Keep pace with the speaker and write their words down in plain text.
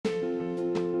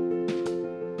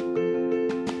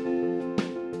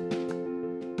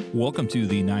Welcome to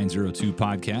the 902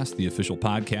 Podcast, the official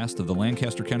podcast of the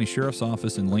Lancaster County Sheriff's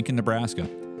Office in Lincoln, Nebraska.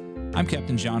 I'm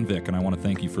Captain Vik, and I want to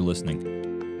thank you for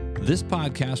listening. This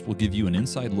podcast will give you an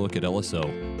inside look at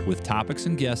LSO with topics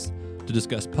and guests to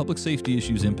discuss public safety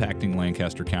issues impacting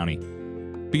Lancaster County.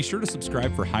 Be sure to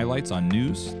subscribe for highlights on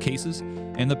news, cases,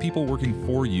 and the people working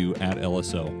for you at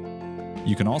LSO.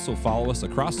 You can also follow us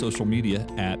across social media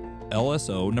at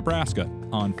LSO Nebraska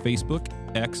on Facebook,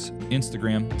 X,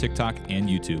 Instagram, TikTok, and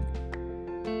YouTube.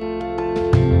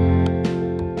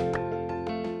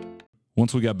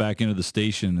 Once we got back into the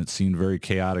station, it seemed very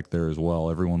chaotic there as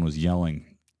well. Everyone was yelling.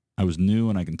 I was new,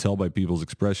 and I can tell by people's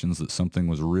expressions that something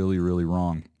was really, really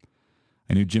wrong.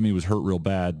 I knew Jimmy was hurt real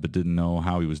bad, but didn't know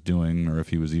how he was doing or if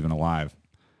he was even alive.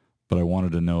 But I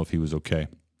wanted to know if he was okay.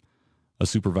 A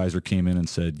supervisor came in and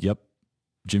said, "Yep,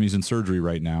 Jimmy's in surgery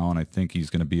right now, and I think he's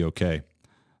going to be okay.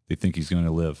 They think he's going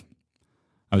to live."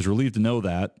 I was relieved to know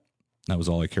that. That was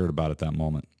all I cared about at that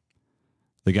moment.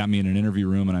 They got me in an interview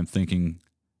room, and I'm thinking,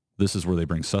 this is where they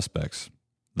bring suspects,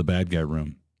 the bad guy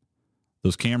room.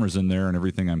 Those cameras in there and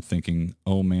everything, I'm thinking,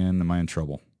 oh man, am I in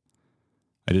trouble?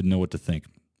 I didn't know what to think.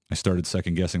 I started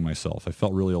second-guessing myself. I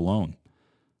felt really alone.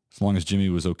 As long as Jimmy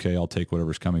was okay, I'll take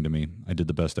whatever's coming to me. I did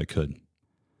the best I could.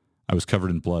 I was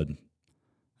covered in blood.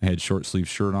 I had short-sleeved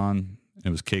shirt on. It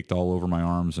was caked all over my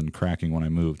arms and cracking when I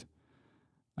moved.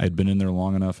 I had been in there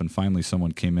long enough, and finally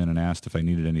someone came in and asked if I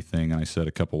needed anything, and I said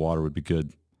a cup of water would be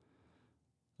good.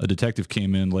 A detective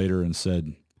came in later and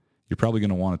said, "You're probably going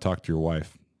to want to talk to your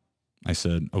wife." I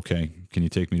said, "Okay, can you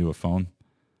take me to a phone?"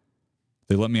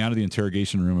 They let me out of the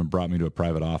interrogation room and brought me to a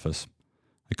private office.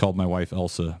 I called my wife,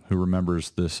 Elsa, who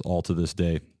remembers this all to this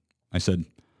day. I said,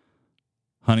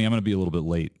 "Honey, I'm going to be a little bit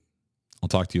late. I'll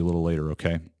talk to you a little later,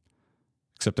 okay?"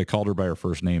 Except I called her by her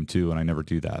first name, too, and I never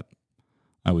do that.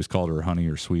 I always called her honey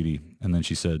or sweetie, and then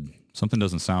she said, "Something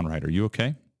doesn't sound right. Are you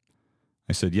okay?"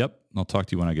 I said, "Yep, I'll talk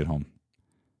to you when I get home."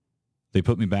 They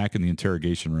put me back in the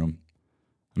interrogation room.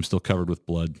 I'm still covered with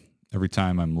blood. Every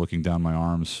time I'm looking down my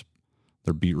arms,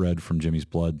 they're beet red from Jimmy's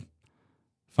blood.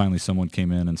 Finally, someone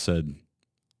came in and said,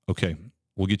 "Okay,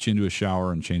 we'll get you into a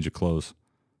shower and change of clothes."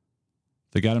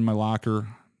 They got in my locker,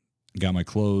 got my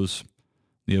clothes.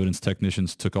 The evidence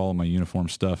technicians took all of my uniform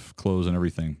stuff, clothes, and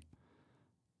everything.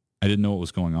 I didn't know what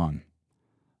was going on.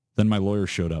 Then my lawyer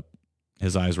showed up.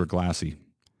 His eyes were glassy.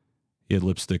 He had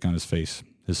lipstick on his face.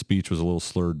 His speech was a little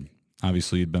slurred.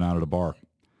 Obviously, he'd been out at a bar.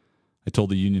 I told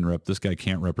the union rep, "This guy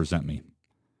can't represent me."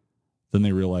 Then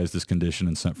they realized this condition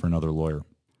and sent for another lawyer.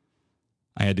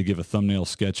 I had to give a thumbnail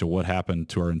sketch of what happened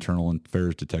to our internal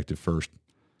affairs detective first.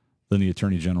 Then the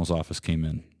Attorney General's office came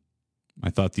in.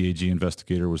 I thought the AG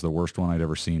investigator was the worst one I'd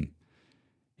ever seen.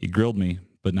 He grilled me,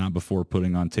 but not before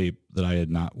putting on tape that I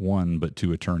had not one but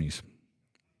two attorneys.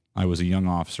 I was a young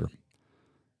officer.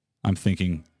 I'm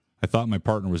thinking, I thought my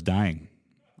partner was dying.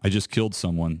 I just killed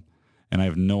someone, and I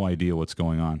have no idea what's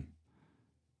going on.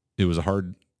 It was a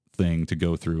hard thing to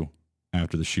go through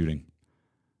after the shooting.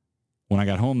 When I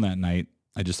got home that night,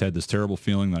 I just had this terrible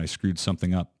feeling that I screwed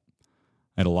something up.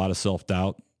 I had a lot of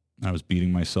self-doubt. I was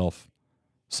beating myself,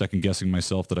 second-guessing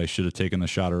myself that I should have taken the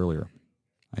shot earlier.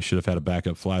 I should have had a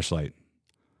backup flashlight.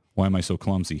 Why am I so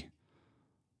clumsy?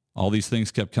 All these things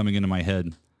kept coming into my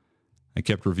head. I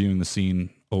kept reviewing the scene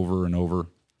over and over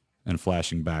and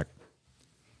flashing back.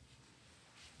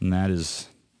 And that is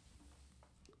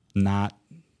not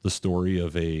the story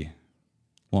of a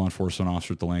law enforcement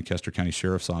officer at the Lancaster County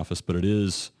Sheriff's Office, but it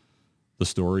is the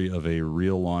story of a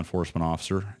real law enforcement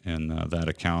officer, and that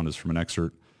account is from an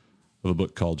excerpt of a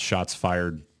book called Shots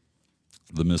Fired: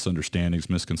 The Misunderstandings,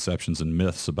 Misconceptions, and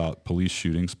Myths About Police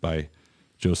Shootings by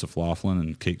Joseph Laughlin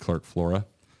and Kate Clark Flora.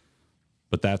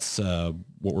 But that's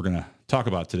what we're going to talk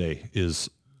about today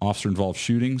is officer-involved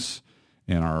shootings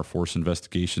and our force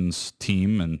investigations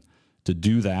team. And to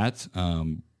do that,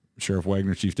 Sheriff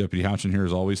Wagner, Chief Deputy Houchin here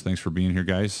as always. Thanks for being here,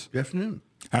 guys. Good afternoon.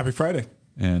 Happy Friday.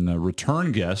 And a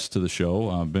return guest to the show.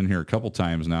 I've been here a couple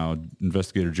times now,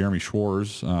 Investigator Jeremy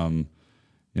Schwarz.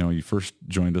 You first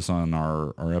joined us on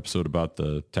our episode about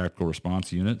the Tactical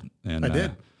Response Unit. And I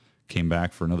did. Came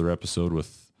back for another episode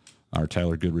with our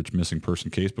Tyler Goodrich missing person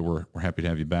case, but we're happy to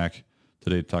have you back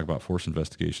today to talk about force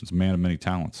investigations. Man of many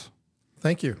talents.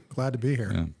 Thank you. Glad to be here.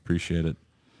 Yeah, appreciate it.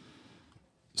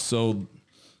 So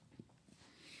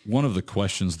one of the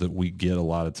questions that we get a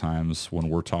lot of times when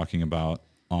we're talking about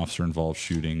officer-involved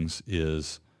shootings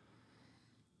is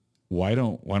why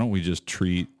don't we just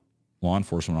treat law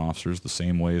enforcement officers the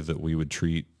same way that we would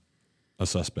treat a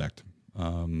suspect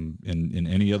in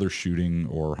any other shooting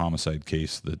or homicide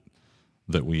case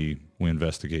that we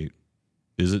investigate?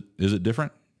 Is it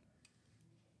different?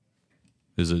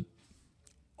 Is it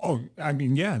Oh, I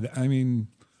mean, yeah. I mean,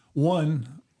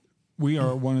 one, we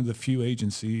are one of the few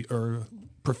agency or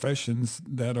professions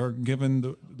that are given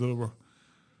the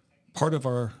part of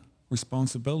our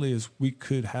responsibility is we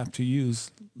could have to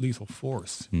use lethal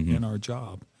force in our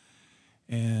job.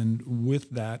 And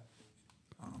with that,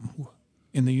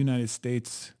 in the United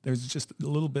States, there's just a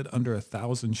little bit under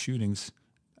 1,000 shootings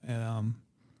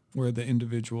where the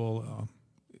individual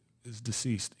is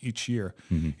deceased each year.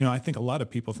 You know, I think a lot of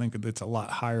people think that it's a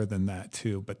lot higher than that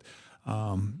too, but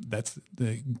that's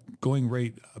the going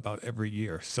rate about every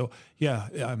year. So yeah,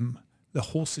 the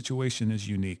whole situation is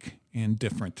unique and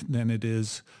different than it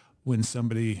is when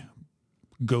somebody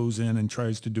goes in and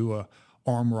tries to do a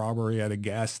armed robbery at a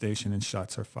gas station and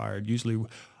shots are fired. Usually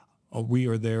we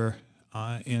are there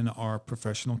in our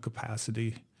professional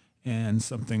capacity and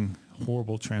something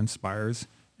horrible transpires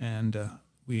and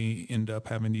we end up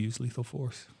having to use lethal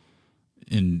force.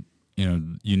 And, you know,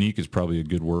 unique is probably a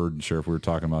good word. Sheriff, we were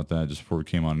talking about that just before we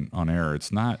came on air.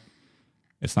 It's not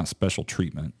special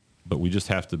treatment, but we just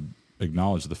have to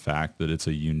acknowledge the fact that it's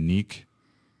a unique,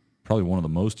 probably one of the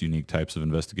most unique types of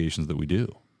investigations that we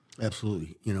do.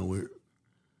 Absolutely. You know, we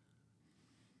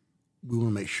want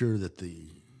to make sure that the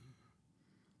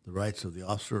rights of the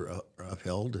officer are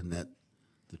upheld and that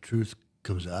the truth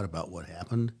comes out about what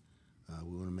happened.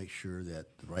 We want to make sure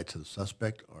that the rights of the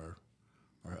suspect are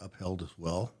upheld as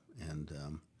well. And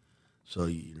so,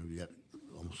 you know, you got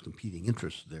almost competing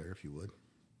interests there, if you would.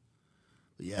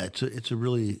 But yeah, it's a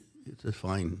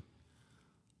fine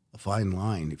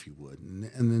line, if you would.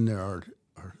 And then there are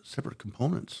separate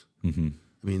components. I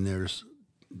mean,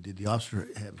 did the officer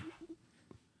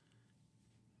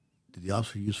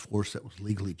use force that was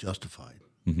legally justified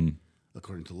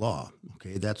according to law?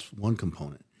 Okay, that's one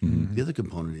component. The other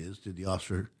component is, did the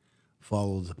officer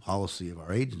follow the policy of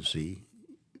our agency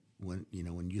when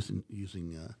using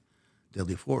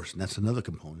deadly force? And that's another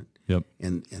component. Yep.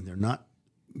 And they're not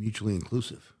mutually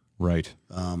inclusive. Right.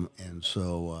 And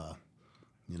so,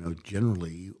 you know,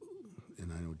 generally,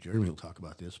 and I know Jeremy will talk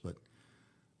about this, but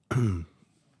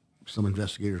some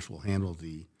investigators will handle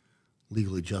the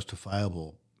legally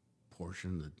justifiable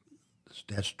portion, the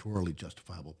statutorily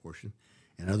justifiable portion,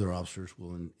 and other officers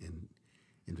will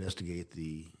investigate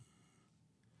the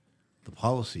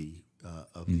policy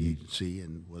of the agency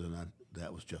and whether or not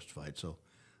that was justified. So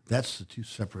that's the two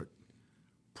separate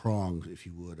prongs, if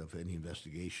you would, of any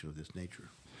investigation of this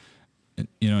nature. And,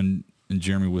 you know, and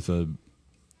Jeremy, with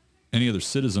any other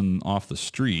citizen off the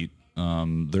street,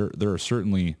 there are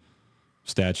certainly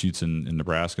statutes in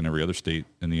Nebraska and every other state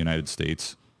in the United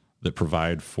States that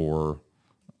provide for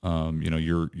you know,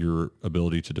 your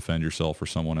ability to defend yourself or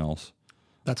someone else.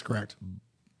 That's correct.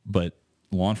 But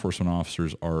law enforcement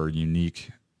officers are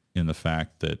unique in the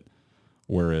fact that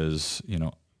whereas, you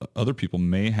know, other people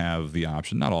may have the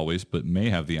option, not always, but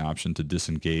may have the option to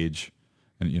disengage.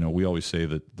 And, you know, we always say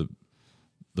that the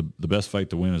best fight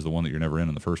to win is the one that you're never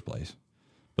in the first place.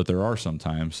 But there are some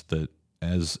times that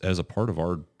as a part of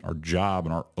our job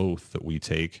and our oath that we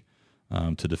take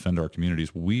to defend our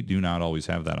communities, we do not always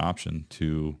have that option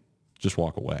to just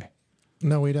walk away.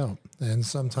 No, we don't. And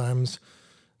sometimes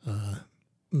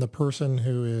the person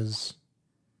who is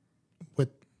with,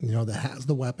 you know, that has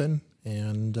the weapon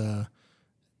and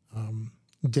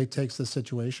dictates the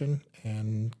situation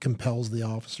and compels the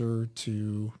officer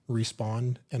to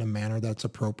respond in a manner that's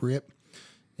appropriate.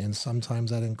 And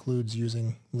sometimes that includes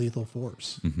using lethal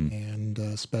force. And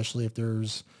especially if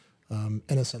there's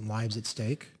innocent lives at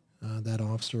stake, that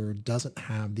officer doesn't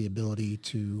have the ability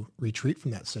to retreat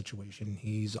from that situation.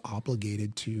 He's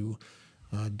obligated to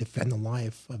defend the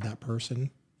life of that person.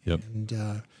 Yep.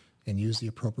 And use the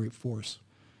appropriate force.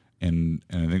 And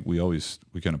I think we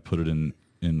kind of put it in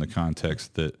the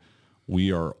context that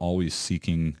we are always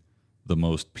seeking the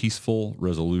most peaceful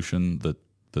resolution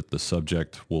that the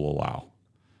subject will allow.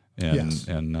 And, Yes.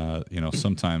 and you know,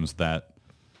 sometimes that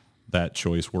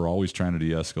choice, we're always trying to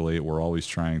de-escalate. We're always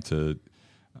trying to,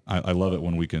 I love it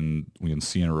when we can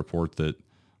see in a report that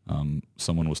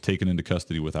someone was taken into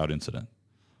custody without incident.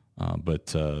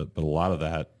 But a lot of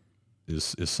that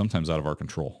is sometimes out of our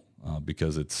control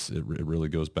because it really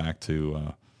goes back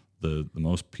to the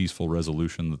most peaceful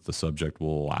resolution that the subject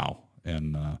will allow.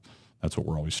 And that's what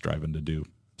we're always striving to do.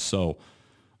 So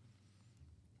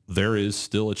there is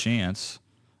still a chance.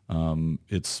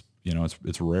 It's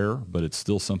rare, but it's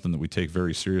still something that we take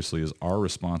very seriously as our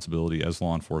responsibility as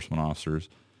law enforcement officers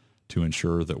to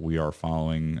ensure that we are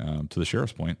following, to the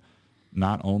sheriff's point,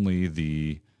 not only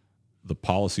the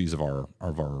policies of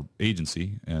our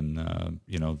agency and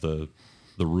the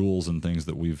rules and things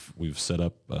that we've set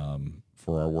up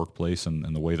for our workplace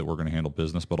and the way that we're going to handle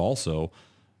business, but also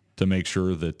to make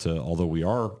sure that although we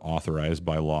are authorized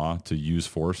by law to use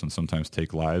force and sometimes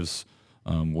take lives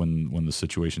when the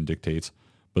situation dictates,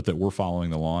 but that we're following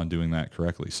the law and doing that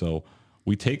correctly. So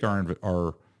we take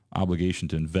our obligation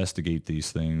to investigate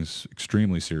these things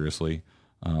extremely seriously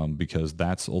because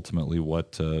that's ultimately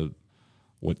what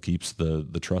keeps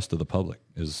the trust of the public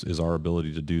is our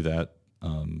ability to do that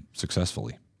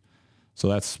successfully. So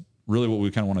that's really what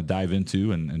we kind of want to dive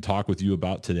into and talk with you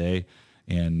about today.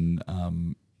 And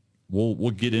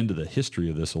we'll get into the history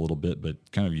of this a little bit,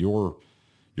 but kind of your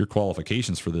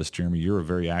qualifications for this, Jeremy. You're a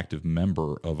very active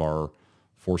member of our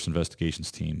force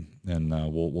investigations team, and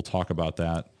we'll talk about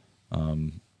that,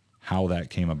 how that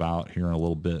came about here in a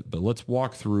little bit. But let's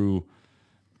walk through,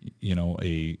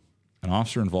 an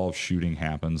officer-involved shooting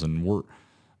happens, and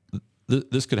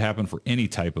this could happen for any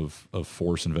type of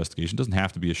force investigation. It doesn't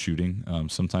have to be a shooting.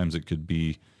 Sometimes it could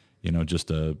be,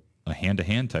 just a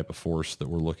hand-to-hand type of force that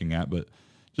we're looking at. But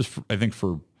I think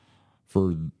for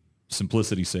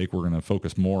simplicity's sake, we're going to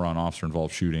focus more on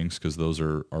officer-involved shootings because those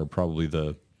are probably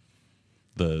the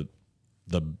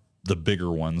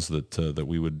bigger ones that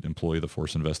we would employ the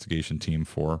force investigation team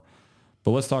for.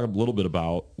 But let's talk a little bit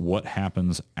about what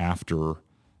happens after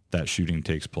that shooting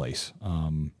takes place.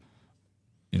 A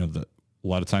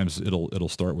lot of times it'll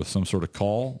start with some sort of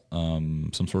call,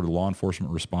 some sort of law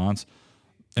enforcement response,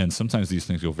 and sometimes these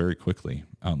things go very quickly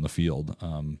out in the field.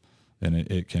 And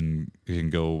it can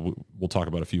go. We'll talk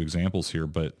about a few examples here,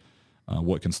 but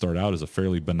what can start out as a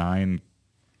fairly benign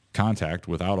contact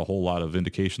without a whole lot of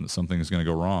indication that something is going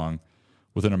to go wrong,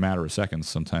 within a matter of seconds,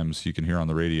 sometimes you can hear on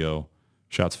the radio,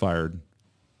 "Shots fired.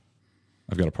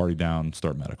 I've got a party down.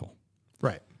 Start medical."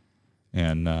 Right.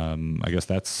 And I guess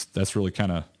that's really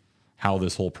kind of how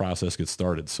this whole process gets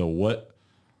started. So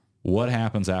what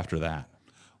happens after that?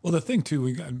 Well, the thing too,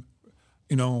 we got,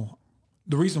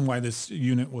 the reason why this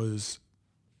unit was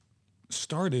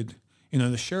started,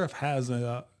 the sheriff has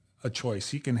a choice.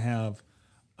 He can have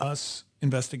us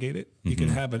investigate it. He can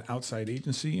have an outside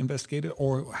agency investigate it,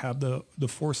 or have the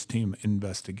force team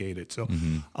investigate it. So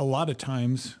a lot of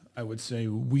times I would say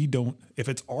we don't, if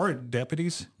it's our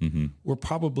deputies, we're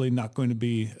probably not going to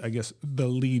be, I guess, the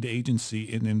lead agency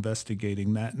in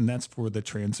investigating that. And that's for the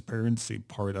transparency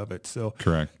part of it. So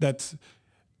correct. That's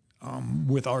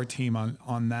with our team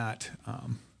on that.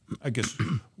 I guess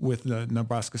with the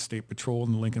Nebraska State Patrol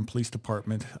and the Lincoln Police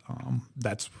Department,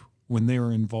 that's when they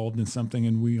are involved in something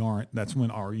and we aren't. That's when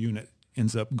our unit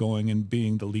ends up going and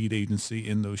being the lead agency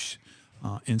in those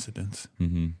incidents.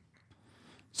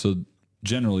 So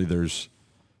generally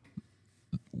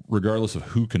regardless of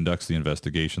who conducts the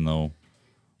investigation, though,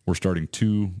 we're starting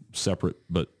two separate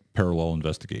but parallel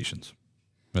investigations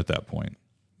at that point.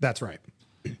 That's right.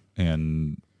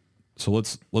 And so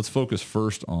let's focus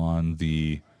first on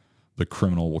the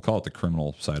criminal, we'll call it the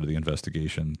criminal side of the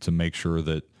investigation, to make sure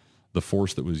that the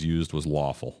force that was used was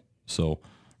lawful. So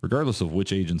regardless of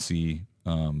which agency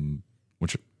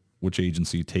which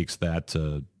agency takes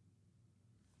that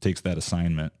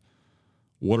assignment,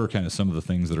 what are kind of some of the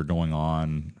things that are going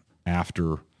on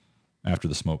after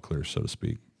the smoke clears, so to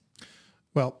speak?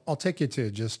 Well, I'll take you to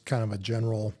just kind of a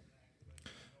general,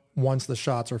 once the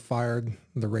shots are fired,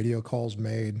 the radio call's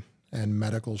made, and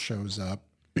medical shows up,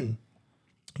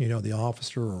 the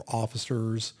officer or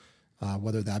officers,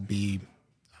 whether that be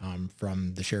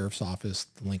from the sheriff's office,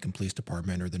 the Lincoln Police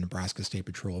Department, or the Nebraska State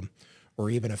Patrol, or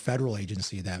even a federal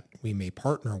agency that we may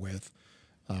partner with,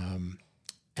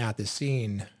 at the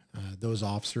scene, those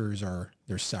officers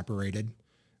they're separated.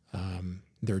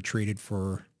 They're treated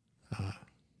for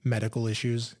medical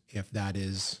issues if that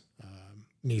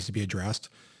needs to be addressed.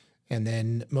 And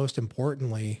then most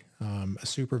importantly, a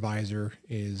supervisor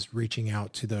is reaching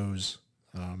out to those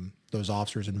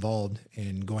officers involved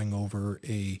and going over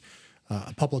a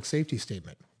public safety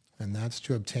statement. And that's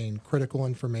to obtain critical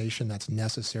information that's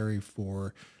necessary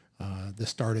for the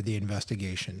start of the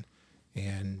investigation.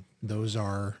 And those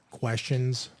are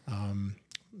questions.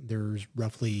 There's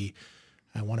roughly,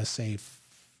 I want to say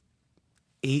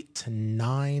 8 to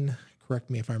 9. Correct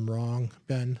me if I'm wrong,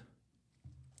 Ben.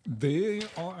 They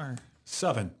are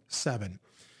 7. 7.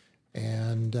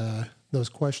 And those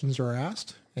questions are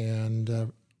asked,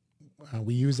 and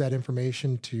we use that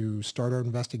information to start our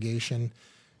investigation.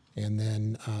 And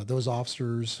then those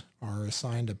officers are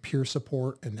assigned a peer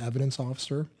support and evidence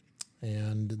officer.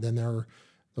 And then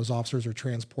those officers are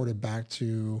transported back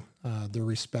to their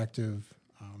respective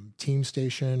team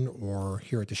station, or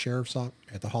here at the sheriff's office,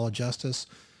 at the Hall of Justice,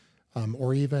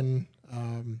 or even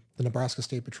the Nebraska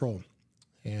State Patrol.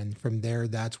 And from there,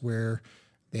 that's where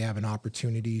they have an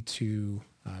opportunity to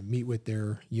meet with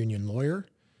their union lawyer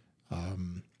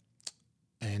and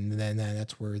and then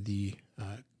that's where the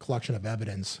collection of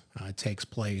evidence takes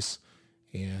place,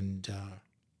 and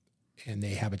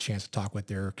they have a chance to talk with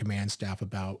their command staff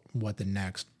about what the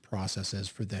next process is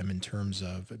for them in terms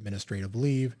of administrative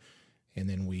leave, and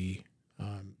then we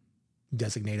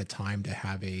designate a time to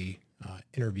have a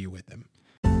interview with them.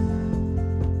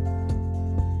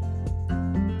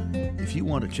 If you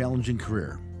want a challenging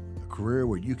career, a career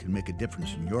where you can make a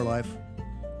difference in your life,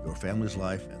 your family's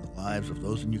life, and the lives of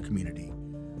those in your community,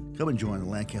 come and join the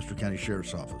Lancaster County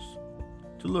Sheriff's Office.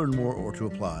 To learn more or to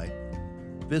apply,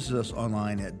 visit us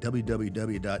online at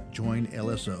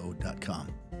www.joinlso.com.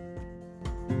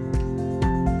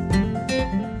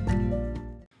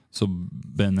 So,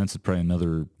 Ben, that's probably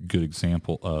another good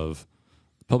example of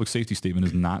public safety statement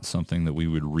is not something that we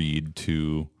would read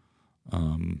to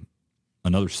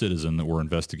another citizen that we're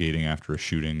investigating after a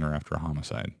shooting or after a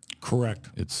homicide. Correct.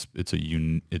 It's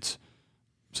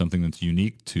something that's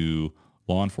unique to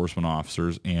law enforcement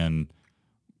officers, and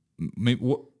maybe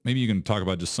you can talk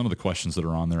about just some of the questions that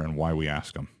are on there and why we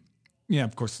ask them. Yeah,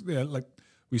 of course. Yeah, like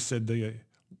we said,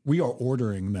 we are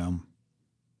ordering them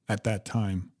at that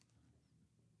time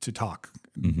to talk.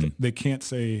 Mm-hmm. They can't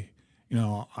say,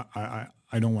 I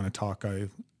don't want to talk.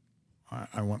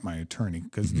 I want my attorney,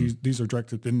 because these are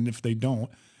directed. And if they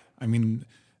don't,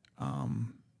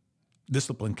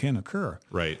 discipline can occur.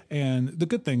 Right. And the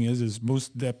good thing is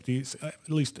most deputies, at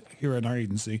least here at our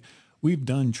agency, we've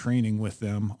done training with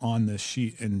them on this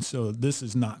sheet. And so this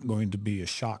is not going to be a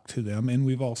shock to them. And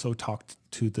we've also talked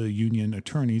to the union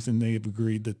attorneys, and they've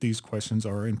agreed that these questions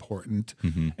are important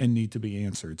and need to be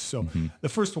answered. So the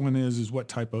first one is what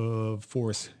type of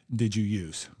force did you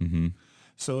use?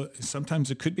 So sometimes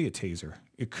it could be a taser.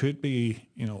 It could be,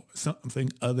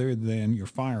 something other than your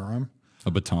firearm.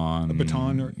 A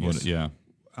baton. Or yes. Yeah.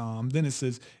 Then it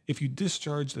says, if you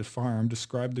discharged the firearm,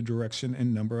 describe the direction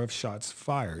and number of shots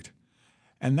fired.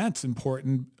 And that's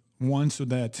important, one, so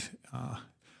that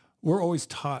we're always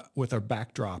taught with our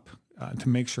backdrop to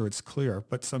make sure it's clear.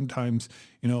 But sometimes,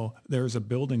 there's a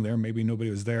building there, maybe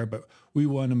nobody was there, but we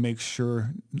want to make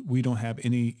sure we don't have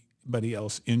anybody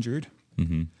else injured.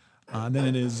 Then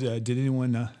it is, did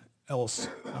anyone else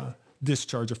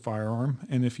discharge a firearm?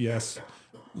 And if yes,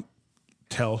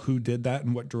 tell who did that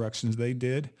and what directions they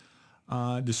did.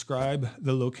 Describe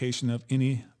the location of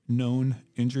any known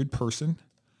injured person.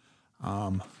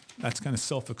 That's kind of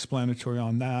self-explanatory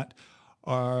on that.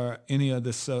 Are any of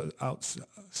the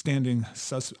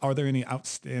are there any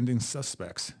outstanding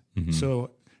suspects?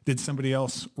 So did somebody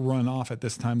else run off at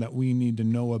this time that we need to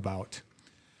know about?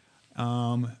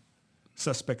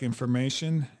 Suspect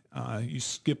information, you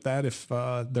skip that if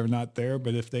they're not there,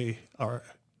 but if they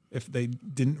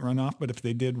didn't run off, but if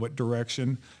they did, what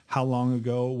direction, how long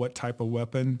ago, what type of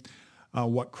weapon,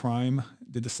 what crime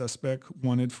did the suspect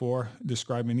wanted for,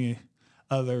 describe any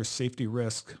other safety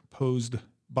risk posed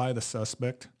by the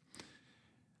suspect.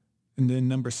 And then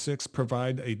number 6,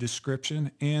 provide a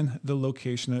description and the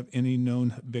location of any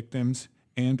known victims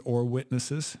and or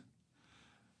witnesses.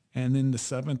 And then the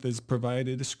 7th is provide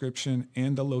a description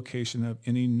and the location of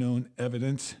any known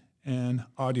evidence and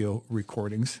audio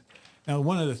recordings. Now,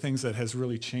 one of the things that has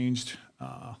really changed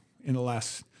in the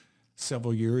last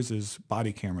several years is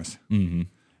body cameras.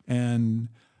 And,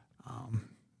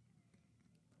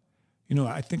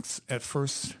 I think at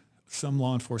first some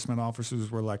law enforcement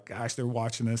officers were like, gosh, they're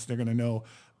watching this, they're going to know.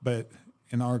 But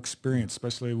in our experience,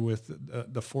 especially with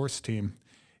the force team,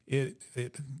 it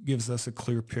gives us a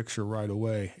clear picture right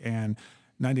away. And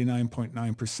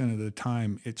 99.9% of the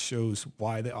time, it shows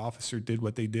why the officer did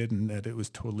what they did and that it was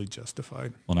totally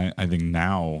justified. Well, I think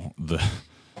now one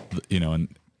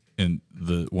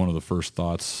of the first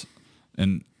thoughts,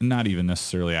 and not even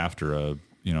necessarily after a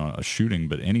shooting,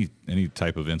 but any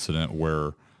type of incident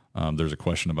where there's a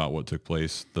question about what took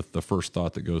place, the first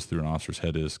thought that goes through an officer's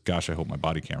head is, gosh, I hope my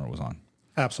body camera was on.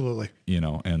 Absolutely.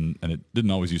 And it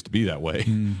didn't always used to be that way,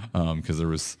 because there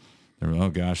was, oh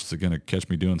gosh, is it going to catch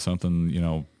me doing something,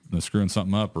 screwing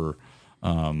something up, or,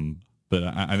 but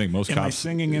I think most cops. Am I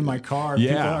singing in my car?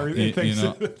 Yeah,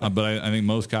 but I think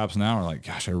most cops now are like,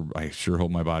 gosh, I sure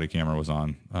hope my body camera was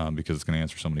on, because it's going to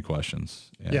answer so many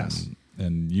questions. And, yes.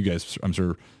 And you guys, I'm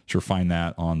sure find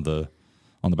that on the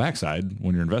backside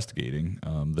when you're investigating,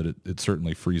 that it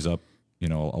certainly frees up,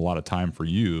 a lot of time for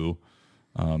you.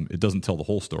 It doesn't tell the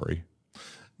whole story.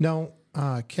 No,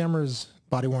 cameras,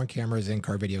 body-worn cameras,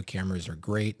 in-car video cameras are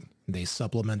great. They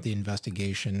supplement the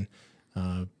investigation,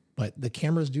 but the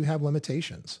cameras do have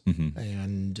limitations.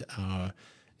 And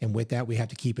with that, we have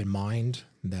to keep in mind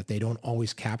that they don't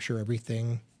always capture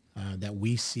everything that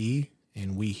we see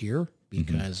and we hear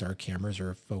because our cameras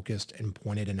are focused and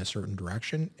pointed in a certain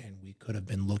direction, and we could have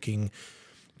been looking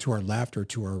to our left or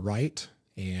to our right.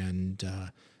 And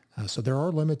so there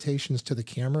are limitations to the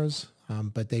cameras,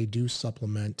 but they do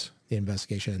supplement the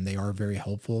investigation, and they are very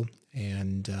helpful.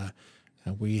 And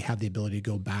we have the ability to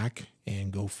go back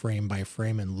and go frame by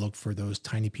frame and look for those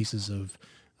tiny pieces of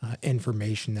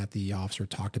information that the officer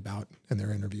talked about in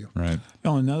their interview. Right.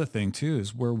 Now, another thing too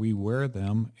is where we wear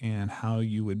them and how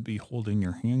you would be holding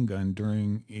your handgun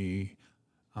during a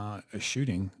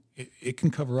shooting. It can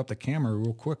cover up the camera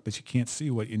real quick, but you can't see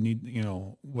what you need,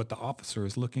 what the officer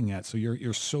is looking at. So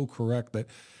you're so correct that,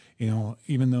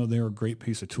 even though they're a great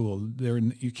piece of tool,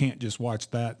 you can't just watch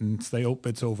that and say, "Oh,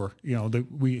 it's over."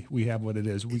 We have what it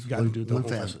is. We've got to do the one whole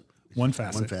thing. facet. One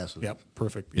facet. One facet. Yep.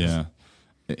 Perfect. Yeah. Yes.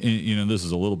 And, this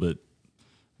is a little bit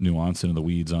nuanced into the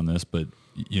weeds on this, but,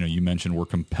 you mentioned we're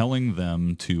compelling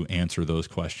them to answer those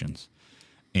questions.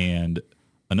 And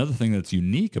another thing that's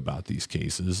unique about these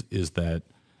cases is that,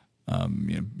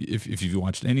 if you've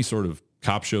watched any sort of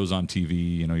cop shows on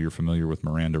TV, you're familiar with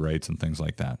Miranda rights and things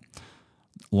like that.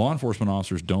 Law enforcement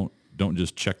officers don't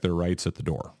just check their rights at the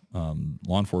door.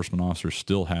 Law enforcement officers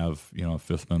still have, a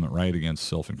Fifth Amendment right against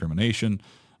self-incrimination,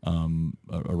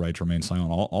 a right to remain silent,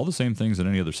 all the same things that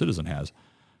any other citizen has.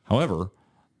 However,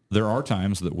 there are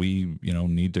times that we,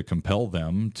 need to compel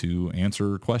them to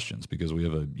answer questions because we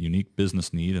have a unique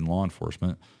business need in law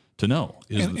enforcement to know.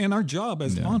 And our job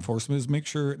as law enforcement is make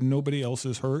sure nobody else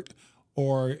is hurt,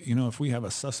 or, if we have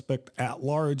a suspect at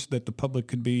large that the public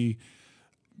could be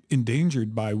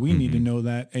endangered by, we need to know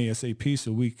that ASAP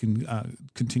so we can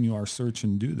continue our search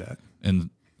and do that. And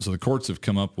so the courts have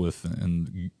come up with,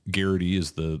 and Garrity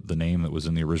is the name that was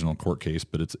in the original court case,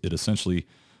 but it essentially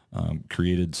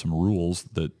created some rules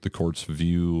that the courts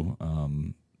view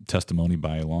testimony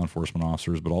by law enforcement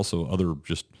officers, but also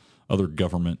other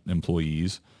government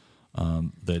employees,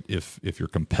 that if you're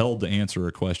compelled to answer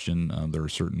a question, there are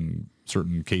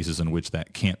certain cases in which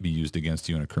that can't be used against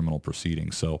you in a criminal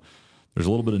proceeding. So there's a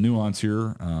little bit of nuance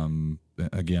here.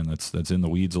 Again, that's in the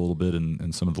weeds a little bit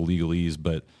in some of the legalese,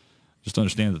 but just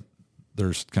understand that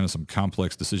there's kind of some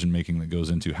complex decision making that goes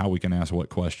into how we can ask what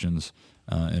questions,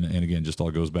 and again, just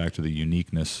all goes back to the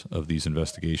uniqueness of these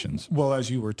investigations. Well, as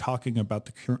you were talking about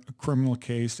the criminal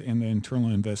case and the internal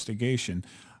investigation,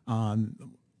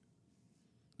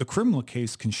 the criminal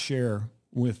case can share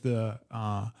with the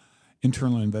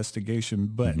internal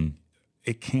investigation, but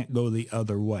it can't go the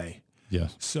other way.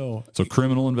 Yes. So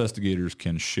criminal investigators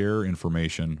can share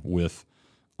information with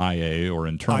IA or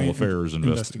internal affairs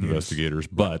investigators,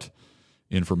 but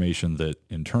information that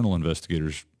internal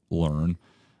investigators learn,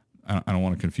 I don't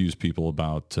want to confuse people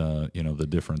about the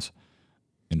difference.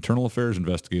 Internal affairs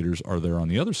investigators are there on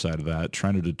the other side of that,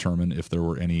 trying to determine if there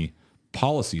were any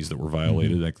policies that were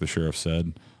violated, like the sheriff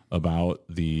said, about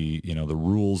the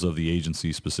rules of the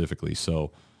agency specifically.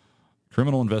 So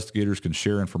criminal investigators can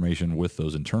share information with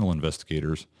those internal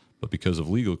investigators, but because of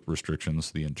legal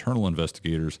restrictions, the internal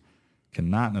investigators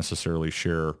cannot necessarily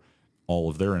share all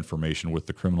of their information with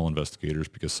the criminal investigators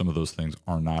because some of those things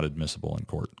are not admissible in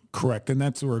court. Correct. And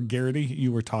that's where Garrity,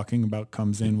 you were talking about,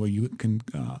 comes in, where you can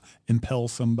compel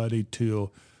somebody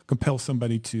to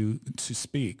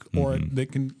speak, or they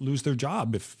can lose their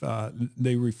job if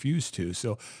they refuse to.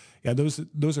 So yeah,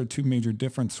 those are two major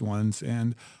different ones.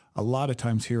 And a lot of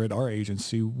times here at our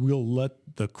agency, we'll let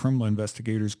the criminal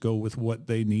investigators go with what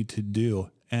they need to do.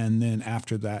 And then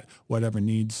after that, whatever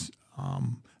needs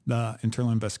the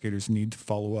internal investigators need to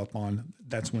follow up on,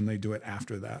 that's when they do it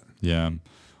after that. Yeah.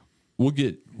 We'll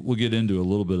get into a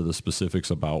little bit of the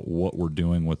specifics about what we're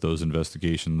doing with those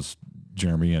investigations,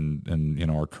 Jeremy,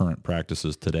 and our current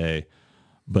practices today.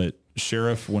 But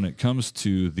Sheriff, when it comes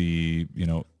to the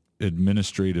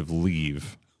administrative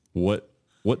leave, what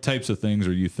types of things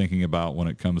are you thinking about when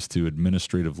it comes to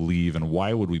administrative leave, and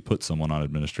why would we put someone on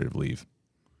administrative leave?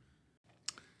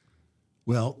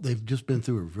 Well, they've just been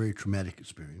through a very traumatic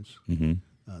experience.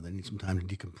 Mm-hmm. They need some time to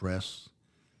decompress.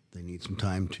 They need some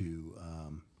time to,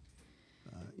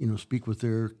 speak with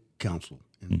their counsel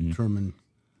and determine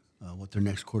what their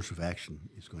next course of action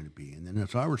is going to be. And then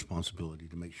it's our responsibility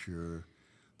to make sure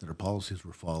that our policies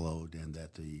were followed and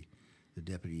that the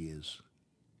deputy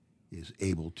is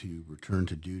able to return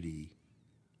to duty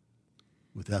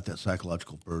without that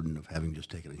psychological burden of having just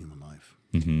taken a human life.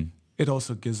 Mm-hmm. It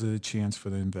also gives it a chance for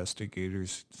the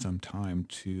investigators some time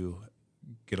to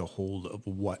get a hold of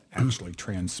what actually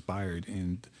transpired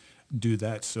and do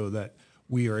that so that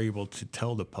we are able to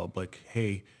tell the public,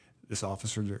 hey, this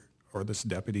officer or this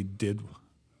deputy did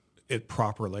it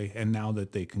properly, and now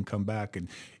that they can come back, and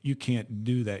you can't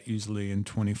do that usually in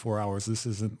 24 hours. This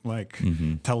isn't like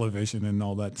television and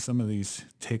all that. Some of these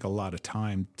take a lot of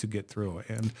time to get through,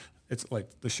 and it's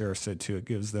like the sheriff said too, it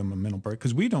gives them a mental break,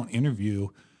 because we don't interview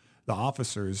the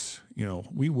officers.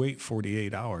 We wait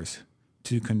 48 hours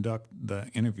to conduct the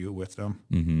interview with them.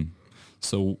 Mm-hmm.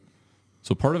 So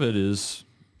part of it is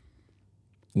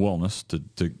wellness to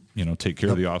take care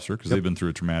of the officer, because they've been through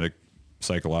a traumatic,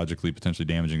 psychologically potentially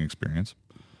damaging experience.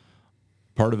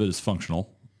 Part of it is functional,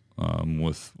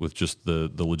 with just the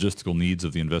logistical needs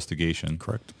of the investigation.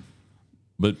 Correct.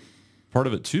 But part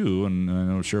of it too, and I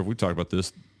know, Sheriff, we talked about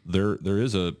this, there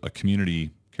is a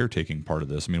community caretaking part of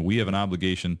this. I mean, we have an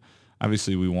obligation.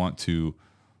 Obviously, we want to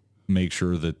make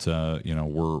sure that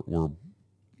we're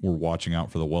watching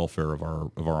out for the welfare of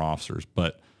our officers,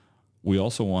 but we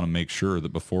also want to make sure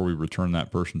that before we return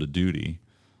that person to duty,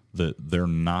 that they're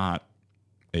not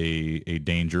a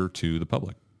danger to the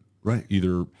public. Right.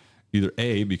 Either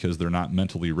A, because they're not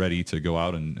mentally ready to go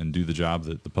out and do the job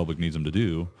that the public needs them to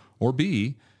do, or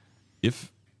B,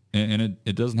 and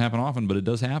it doesn't happen often, but it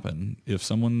does happen, if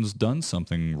someone's done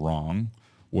something wrong,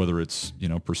 whether it's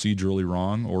procedurally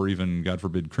wrong or even, God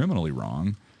forbid, criminally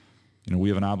wrong, we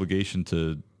have an obligation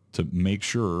to make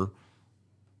sure,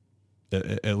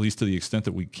 at least to the extent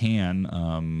that we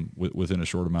can, within a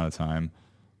short amount of time,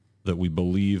 that we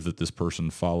believe that this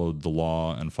person followed the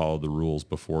law and followed the rules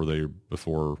before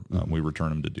we return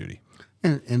them to duty.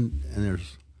 And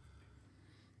there's,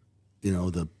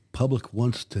 the public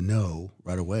wants to know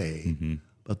right away,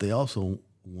 but they also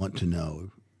want to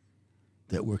know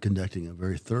that we're conducting a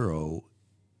very thorough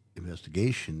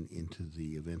investigation into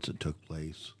the events that took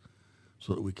place,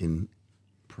 so that we can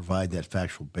provide that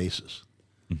factual basis.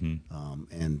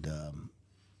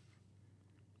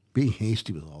 Being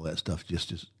hasty with all that stuff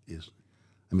just is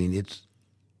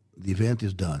the event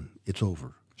is done. It's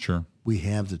over. Sure. We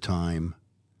have the time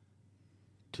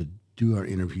to do our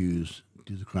interviews,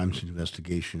 do the crime scene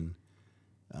investigation,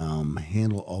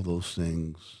 handle all those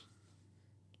things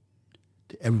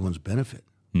to everyone's benefit.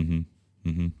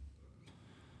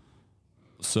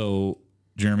 So,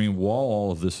 Jeremy, while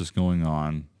all of this is going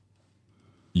on,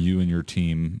 you and your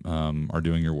team are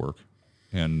doing your work,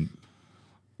 and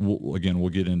we'll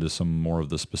get into some more of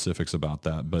the specifics about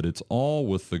that, but it's all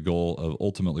with the goal of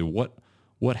ultimately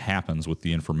what happens with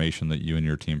the information that you and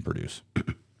your team produce.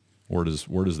 Where does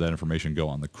that information go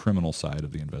on the criminal side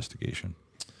of the investigation?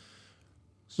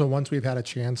 So once we've had a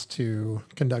chance to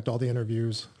conduct all the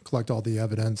interviews, collect all the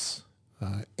evidence,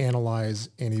 analyze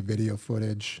any video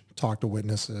footage, talk to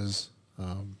witnesses,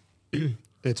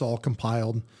 it's all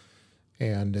compiled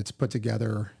and it's put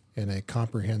together in a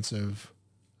comprehensive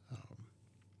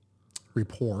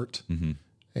report.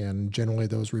 And generally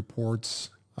those reports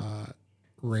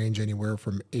range anywhere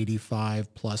from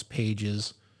 85 plus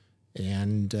pages,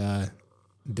 and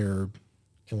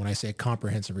when I say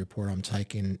comprehensive report, I'm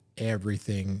taking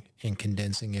everything and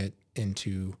condensing it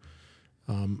into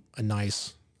a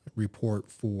nice report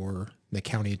for the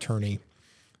county attorney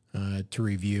to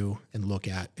review and look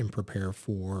at and prepare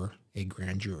for a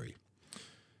grand jury.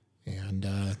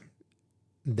 And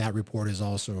that report is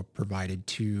also provided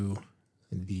to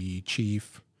the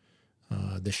chief,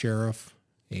 the sheriff,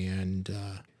 and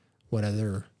what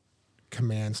other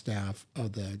command staff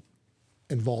of the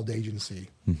involved agency.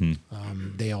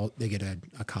 They get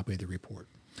a copy of the report.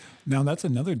 Now, that's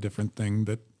another different thing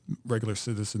that regular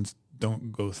citizens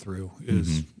don't go through,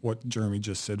 is what Jeremy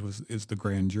just said is the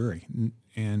grand jury.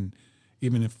 And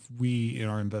even if we, in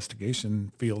our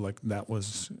investigation, feel like that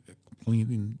was a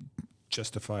clean,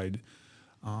 justified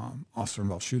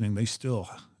officer-involved shooting, they still,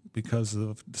 because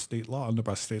of the state law,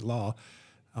 Nebraska state law,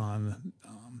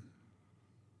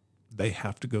 they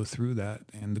have to go through that,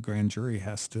 and the grand jury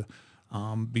has to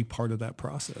be part of that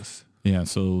process. Yeah,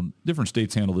 so different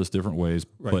states handle this different ways,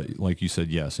 Right. But like you said,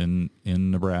 yes, in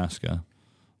Nebraska,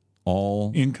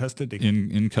 all In custody.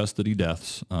 in custody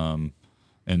deaths, and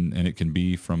it can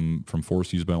be from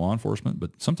force used by law enforcement,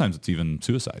 but sometimes it's even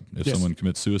suicide. If Yes. someone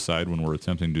commits suicide when we're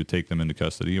attempting to take them into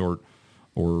custody, or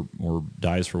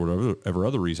dies for whatever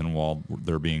other reason while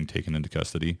they're being taken into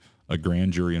custody, a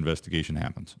grand jury investigation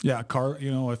happens. Yeah, a car,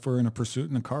 if we're in a pursuit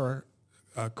and a car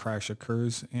crash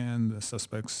occurs and the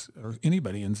suspects, or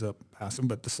anybody ends up passing,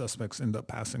 but the suspects end up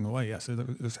passing away, yes, there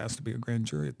has to be a grand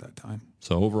jury at that time.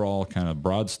 So overall, kind of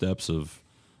broad steps of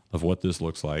what this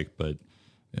looks like, but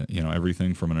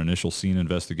everything from an initial scene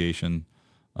investigation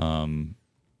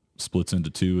splits into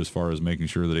two as far as making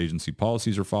sure that agency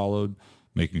policies are followed,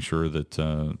 making sure that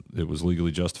it was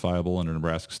legally justifiable under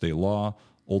Nebraska state law,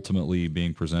 ultimately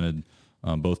being presented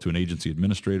both to an agency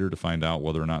administrator to find out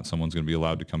whether or not someone's going to be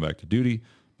allowed to come back to duty,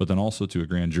 but then also to a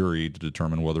grand jury to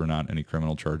determine whether or not any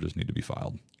criminal charges need to be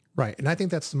filed. Right. And I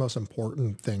think that's the most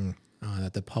important thing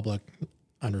that the public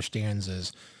understands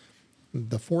is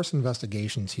the force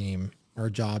investigation team, our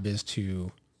job is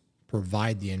to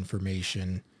provide the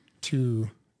information to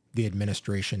the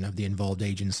administration of the involved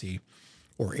agency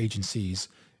or agencies,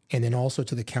 and then also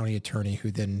to the county attorney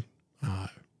who then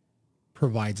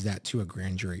provides that to a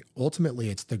grand jury. Ultimately,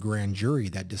 it's the grand jury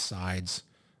that decides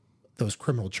those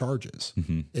criminal charges.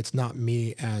 It's not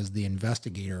me as the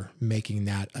investigator making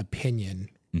that opinion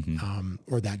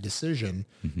or that decision,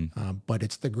 but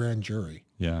it's the grand jury.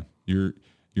 Yeah, you're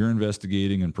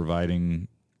investigating and providing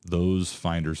those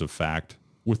finders of fact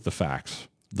with the facts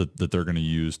that they're going to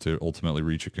use to ultimately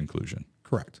reach a conclusion.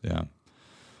 Correct. Yeah.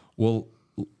 Well,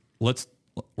 we're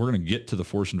going to get to the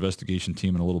force investigation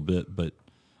team in a little bit, but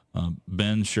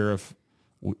Ben, Sheriff,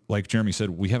 like Jeremy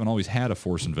said, we haven't always had a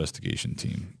force investigation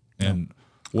team. And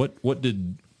what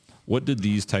did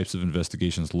these types of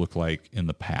investigations look like in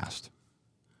the past?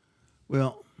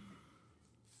 Well,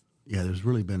 yeah, there's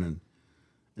really been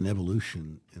an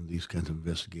evolution in these kinds of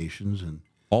investigations, and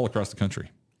All across the country.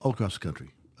 all across the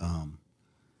country.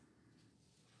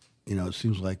 It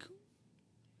seems like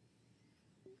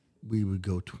we would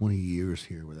go 20 years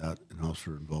here without an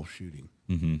officer-involved shooting.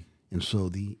 And so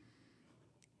the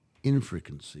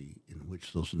infrequency in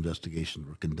which those investigations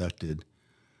were conducted,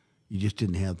 you just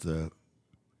didn't have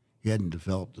you hadn't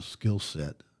developed the skill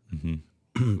set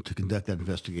to conduct that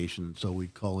investigation. And so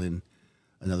we'd call in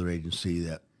another agency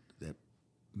that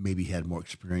maybe had more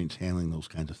experience handling those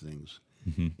kinds of things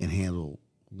and handle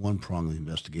one prong of the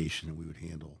investigation, and we would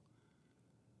handle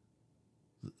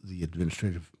the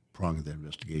administrative prong of that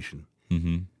investigation.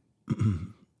 And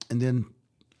then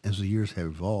as the years have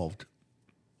evolved,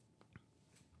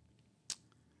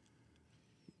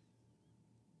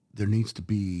 there needs to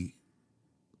be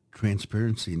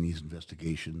transparency in these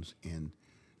investigations and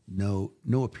no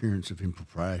appearance of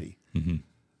impropriety.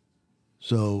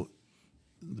 So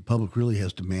the public really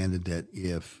has demanded that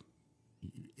if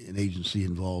an agency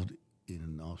involved in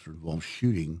an officer-involved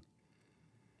shooting,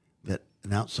 that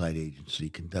an outside agency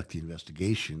conduct the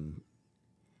investigation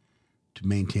to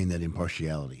maintain that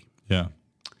impartiality. Yeah.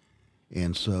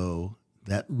 And so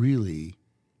that really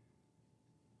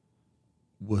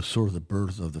was sort of the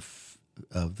birth of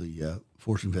the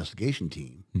force investigation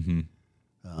team.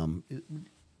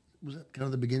 Was that kind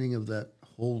of the beginning of that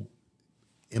whole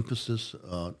emphasis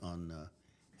on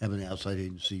having outside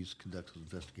agencies conduct those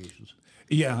investigations?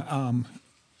 Yeah.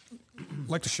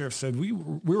 Like the sheriff said, we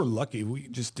were lucky. We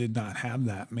just did not have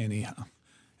that many.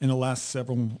 In the last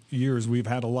several years, we've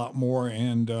had a lot more,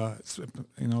 and the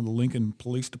Lincoln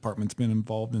Police Department's been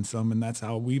involved in some, and that's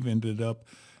how we've ended up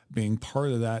being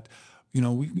part of that.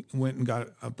 We went and got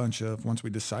a bunch of, once we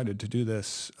decided to do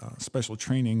this, special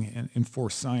training in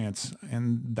force science,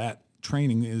 and that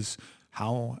training is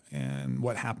how and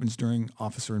what happens during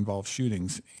officer-involved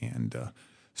shootings. And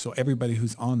so everybody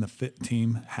who's on the FIT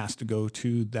team has to go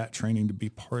to that training to be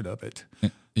part of it.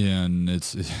 And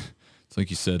it's like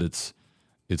you said, it's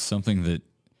something that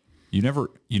you never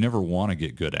want to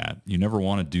get good at. You never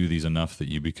want to do these enough that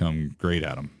you become great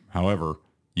at them. However,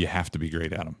 you have to be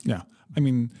great at them. Yeah. I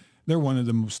mean, they're one of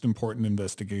the most important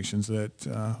investigations that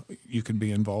you could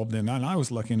be involved in. And I was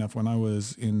lucky enough when I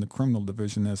was in the criminal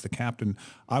division as the captain,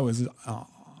 I was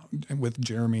with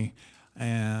Jeremy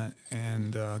and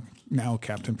now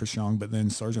Captain Pashong, but then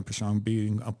Sergeant Pashong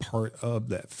being a part of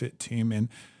that FIT team and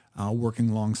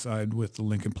working alongside with the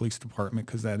Lincoln Police Department,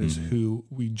 because that is who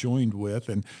we joined with.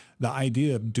 And the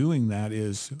idea of doing that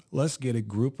is, let's get a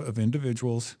group of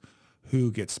individuals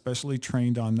who get specially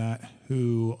trained on that,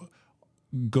 who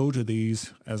go to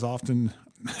these as often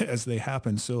as they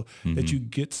happen, so that you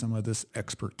get some of this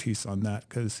expertise on that.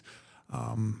 Because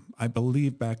I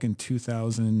believe back in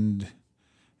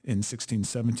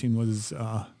 2016-17 was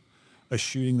a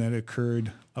shooting that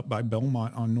occurred up by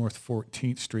Belmont on North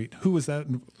 14th Street. Who was that?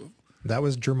 That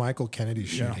was Jermichael Kennedy's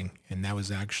shooting, and that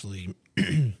was actually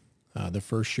the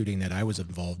first shooting that I was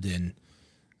involved in,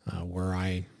 where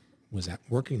I was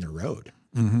working the road.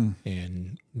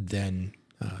 And then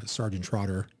Sergeant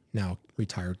Trotter, now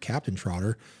retired Captain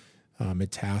Trotter,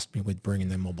 had tasked me with bringing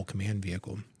the mobile command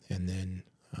vehicle. And then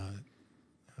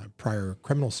prior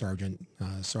criminal sergeant,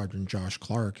 Sergeant Josh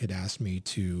Clark, had asked me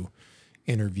to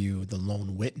interview the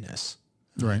lone witness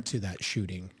to that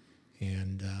shooting.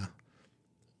 And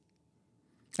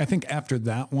I think after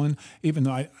that one, even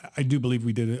though I do believe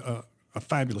we did a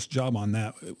fabulous job on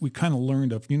that, we kind of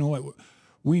learned of,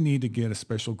 we need to get a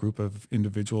special group of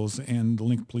individuals, and the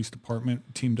Lincoln Police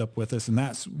Department teamed up with us, and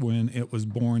that's when it was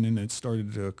born and it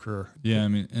started to occur. Yeah, I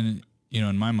mean, and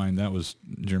in my mind, that was,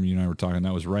 Jeremy, you and I were talking,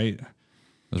 that was right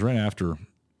after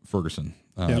Ferguson.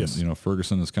 Yes.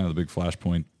 Ferguson is kind of the big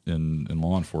flashpoint in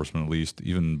law enforcement, at least,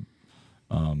 even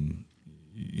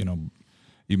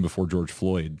before George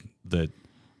Floyd, that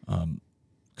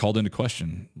called into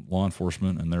question law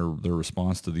enforcement and their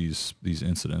response to these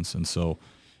incidents. And so,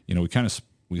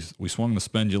 we swung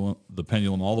the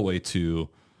pendulum all the way to,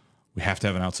 we have to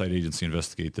have an outside agency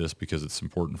investigate this because it's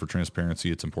important for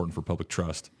transparency, it's important for public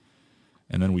trust.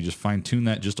 And then we just fine-tuned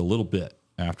that just a little bit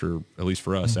after, at least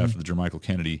for us, after the Jermichael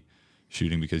Kennedy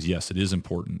shooting, because yes, it is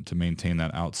important to maintain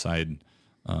that outside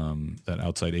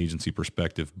agency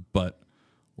perspective. But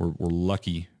we're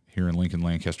lucky here in Lincoln,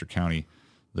 Lancaster County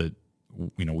that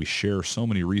we share so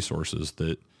many resources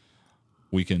that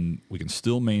we can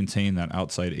still maintain that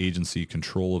outside agency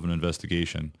control of an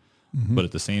investigation, but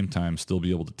at the same time still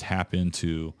be able to tap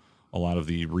into a lot of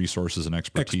the resources and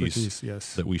expertise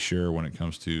yes. that we share when it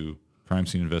comes to crime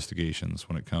scene investigations,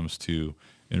 when it comes to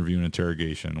interview and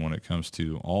interrogation, when it comes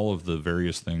to all of the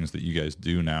various things that you guys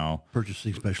do now.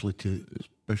 Purchasing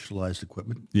specialized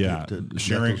equipment. Yeah,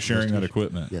 sharing that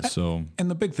equipment. Yes. So, and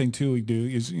the big thing too we do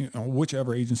is,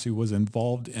 whichever agency was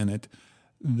involved in it,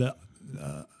 the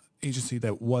agency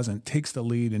that wasn't takes the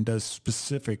lead and does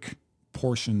specific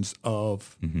portions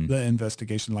of the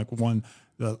investigation. Like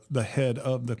the head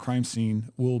of the crime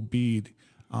scene will be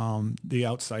the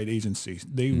outside agency.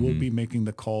 They will be making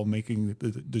the call, making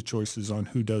the choices on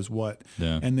who does what.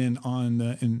 Yeah. And then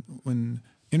when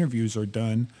interviews are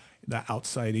done, the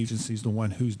outside agency is the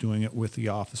one who's doing it with the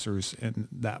officers and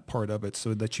that part of it,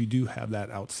 so that you do have that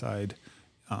outside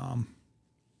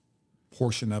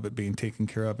portion of it being taken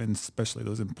care of, and especially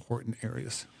those important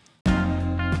areas.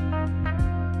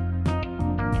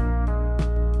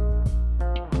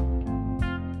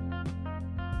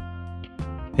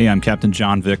 Hey, I'm Captain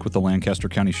John Vik with the Lancaster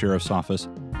County Sheriff's Office.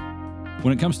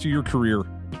 When it comes to your career,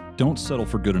 don't settle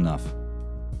for good enough.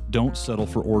 Don't settle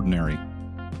for ordinary.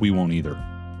 We won't either.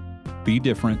 Be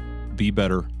different, be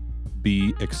better,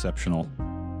 be exceptional.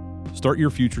 Start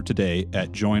your future today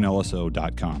at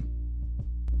joinlso.com.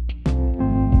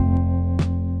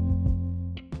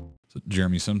 So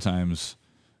Jeremy, sometimes,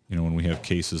 when we have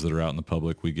cases that are out in the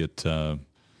public, we get the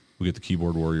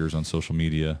keyboard warriors on social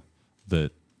media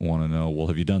that want to know, well,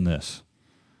 have you done this?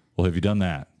 Well, have you done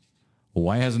that? Well,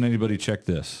 why hasn't anybody checked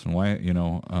this? And why,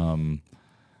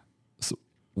 so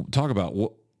talk about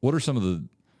what are some of the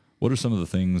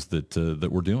things that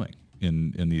we're doing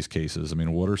in these cases? I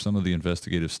mean, what are some of the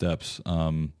investigative steps?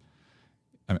 I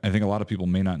think a lot of people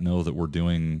may not know that we're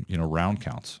doing, round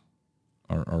counts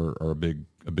are a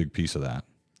big piece of that.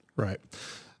 Right.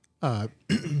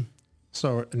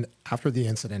 So after the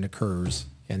incident occurs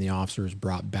and the officer is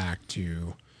brought back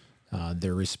to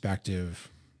their respective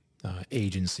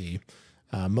agency,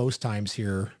 most times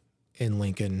here in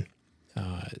Lincoln,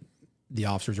 the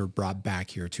officers are brought back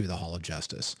here to the Hall of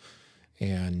Justice.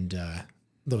 And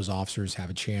those officers have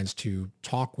a chance to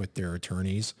talk with their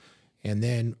attorneys. And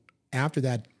then after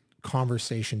that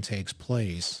conversation takes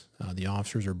place, the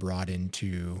officers are brought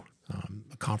into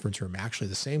a conference room, actually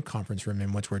the same conference room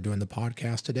in which we're doing the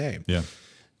podcast today. Yeah.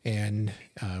 And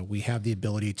we have the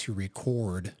ability to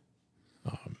record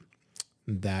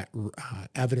that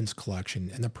evidence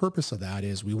collection. And the purpose of that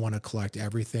is we want to collect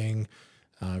everything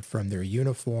from their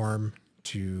uniform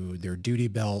to their duty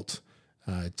belt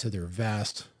to their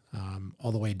vest,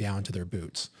 all the way down to their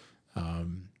boots.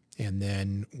 And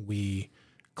then we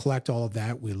collect all of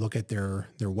that. We look at their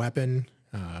weapon.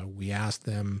 We ask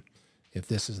them if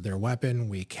this is their weapon.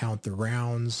 We count the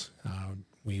rounds.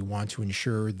 We want to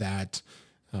ensure that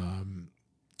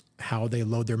how they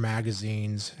load their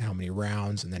magazines, how many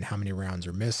rounds, and then how many rounds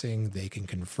are missing. They can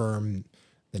confirm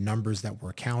the numbers that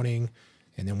we're counting,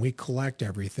 and then we collect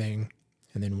everything.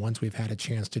 And then once we've had a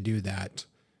chance to do that,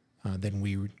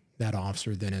 that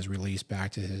officer then is released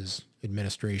back to his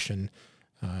administration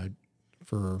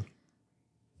for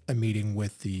a meeting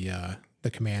with the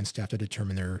command staff to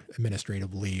determine their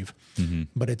administrative leave. Mm-hmm.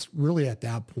 But it's really at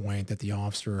that point that the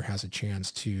officer has a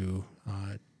chance to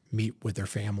meet with their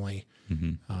family,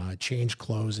 change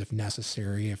clothes if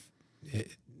necessary,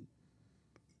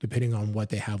 depending on what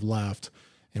they have left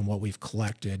and what we've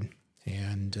collected.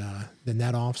 And then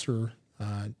that officer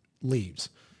leaves.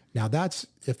 Now that's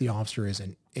if the officer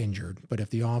isn't injured, but if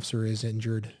the officer is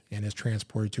injured and is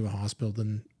transported to a hospital,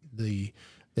 then the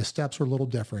steps are a little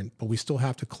different, but we still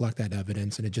have to collect that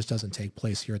evidence, and it just doesn't take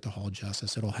place here at the Hall of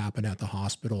Justice. It'll happen at the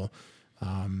hospital,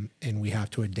 and we have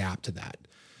to adapt to that.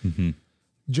 Mm-hmm.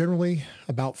 Generally,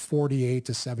 about 48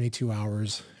 to 72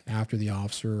 hours after the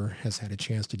officer has had a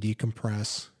chance to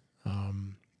decompress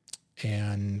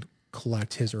and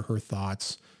collect his or her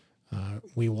thoughts,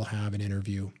 we will have an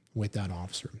interview with that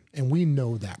officer. And we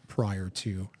know that prior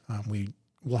to. We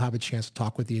will have a chance to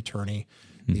talk with the attorney.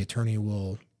 The attorney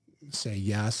will say,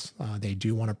 yes, they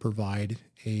do want to provide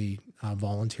a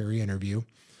voluntary interview.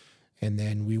 And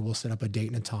then we will set up a date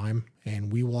and a time,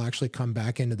 and we will actually come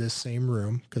back into this same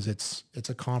room because it's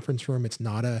a conference room. It's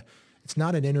not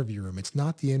an interview room. It's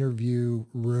not the interview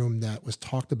room that was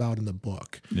talked about in the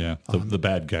book. Yeah, the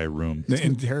bad guy room. The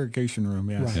interrogation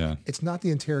room, yes. Right. Yeah. It's not the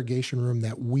interrogation room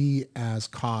that we as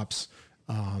cops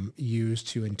use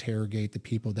to interrogate the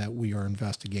people that we are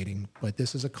investigating. But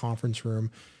this is a conference room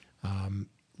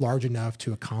large enough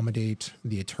to accommodate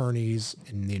the attorneys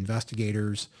and the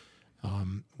investigators.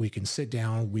 We can sit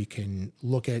down, we can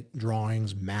look at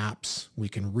drawings, maps, we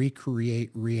can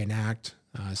reenact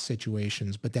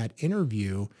situations, but that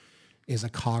interview is a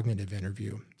cognitive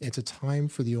interview. It's a time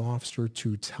for the officer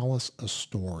to tell us a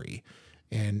story,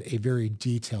 and a very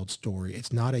detailed story.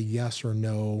 It's not a yes or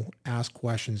no, ask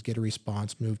questions, get a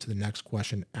response, move to the next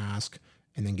question, ask,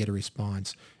 and then get a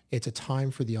response. It's a time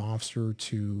for the officer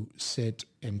to sit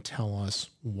and tell us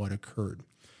what occurred.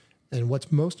 And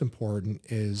what's most important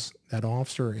is that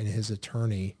officer and his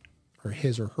attorney, or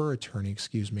his or her attorney,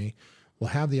 will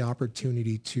have the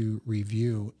opportunity to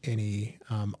review any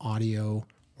audio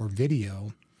or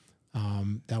video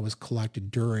that was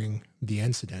collected during the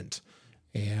incident.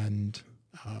 And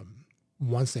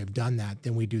once they've done that,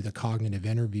 then we do the cognitive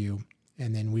interview,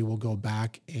 and then we will go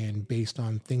back, and based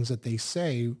on things that they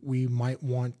say, we might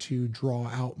want to draw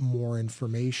out more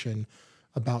information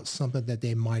about something that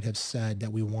they might have said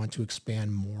that we want to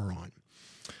expand more on.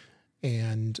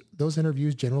 And those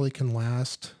interviews generally can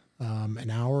last an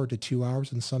hour to 2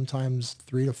 hours, and sometimes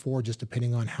 3 to 4, just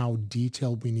depending on how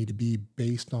detailed we need to be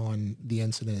based on the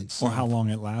incident itself. Or how long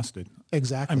it lasted.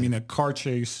 Exactly. I mean, a car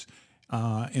chase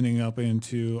ending up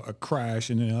into a crash,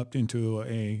 ending up into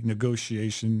a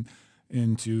negotiation,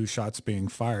 into shots being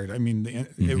fired. I mean,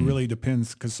 it really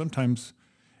depends, because sometimes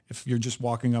if you're just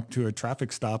walking up to a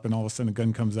traffic stop and all of a sudden a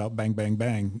gun comes out, bang, bang,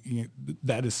 bang,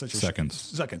 that is such Seconds.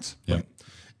 Seconds. Yeah. Right.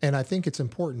 And I think it's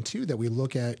important too that we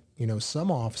look at,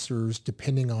 some officers,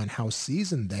 depending on how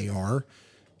seasoned they are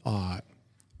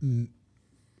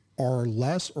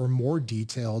less or more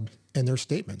detailed in their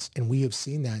statements. And we have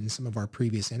seen that in some of our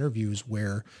previous interviews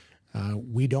where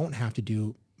we don't have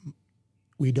to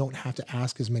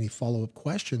ask as many follow-up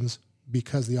questions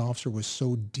because the officer was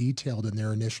so detailed in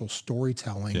their initial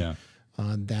storytelling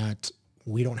that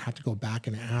we don't have to go back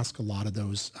and ask a lot of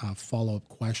those follow-up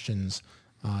questions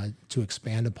to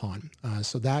expand upon.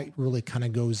 So that really kind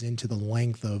of goes into the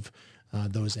length of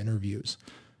those interviews.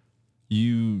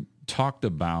 You talked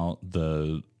about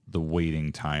the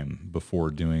waiting time before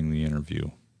doing the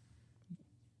interview.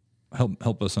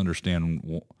 Help us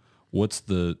understand why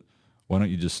don't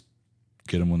you just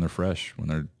get them when they're fresh, when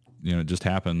they're, it just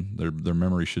happened. Their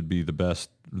memory should be the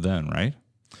best then, right?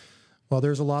 Well,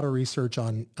 there's a lot of research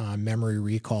on memory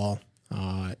recall,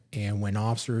 and when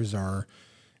officers are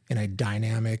in a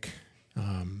dynamic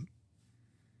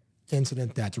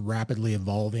incident that's rapidly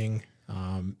evolving,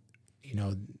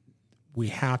 we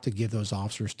have to give those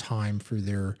officers time for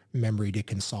their memory to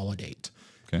consolidate.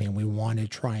 Okay. And we want to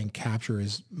try and capture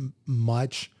as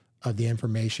much of the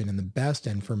information and the best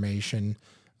information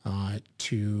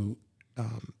to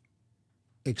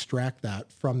extract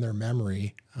that from their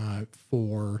memory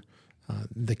for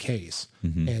the case.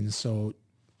 And so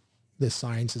the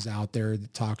science is out there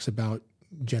that talks about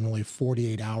generally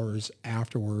 48 hours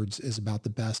afterwards is about the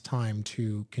best time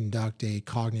to conduct a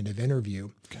cognitive interview.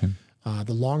 Okay.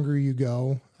 The longer you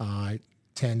go, we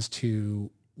tend to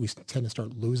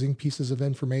start losing pieces of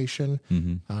information.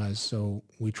 So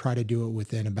we try to do it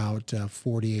within about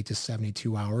 48 to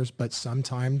 72 hours. But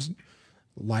sometimes,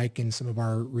 like in some of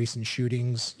our recent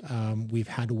shootings, we've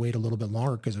had to wait a little bit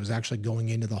longer because it was actually going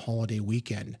into the holiday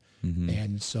weekend.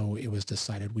 And so it was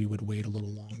decided we would wait a little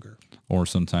longer. Or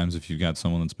sometimes if you've got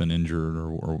someone that's been injured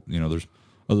or there's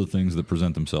other things that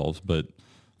present themselves, but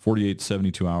 48 to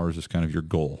 72 hours is kind of your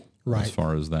goal. Right. As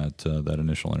far as that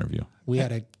initial interview. We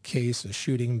had a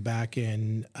shooting back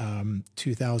in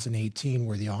 2018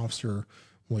 where the officer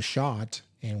was shot,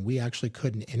 and we actually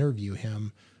couldn't interview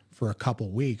him for a couple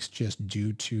of weeks just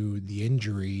due to the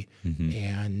injury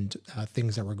and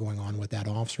things that were going on with that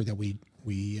officer that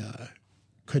we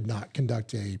could not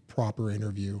conduct a proper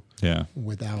interview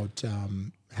without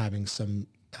having some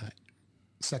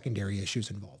secondary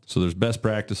issues involved. So there's best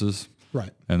practices.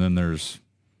 Right. And then there's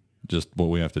just what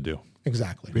we have to do.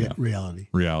 Exactly. Reality.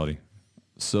 Reality.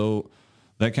 So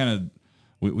that kind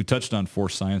of, we touched on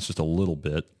force science just a little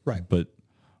bit, Right. But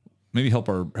maybe help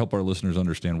our listeners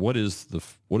understand what is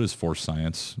force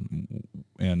science,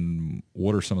 and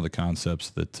what are some of the concepts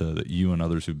that you and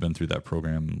others who've been through that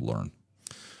program learn.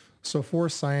 So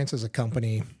Force Science is a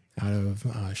company out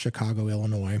of Chicago,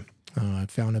 Illinois,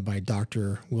 founded by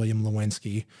Dr. William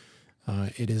Lewinsky.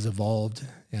 It has evolved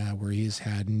where he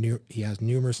has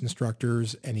numerous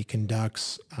instructors, and he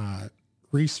conducts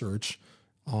research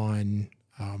on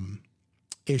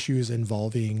issues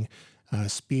involving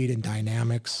speed and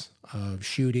dynamics of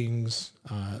shootings,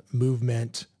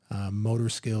 movement, motor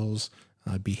skills,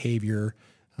 behavior.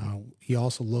 He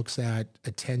also looks at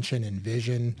attention and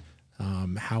vision,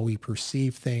 how we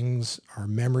perceive things, our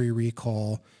memory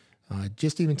recall,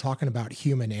 just even talking about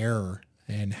human error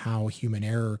and how human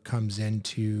error comes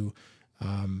into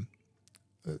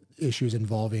issues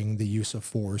involving the use of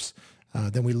force.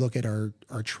 Then we look at our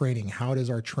training. How does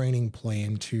our training play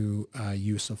into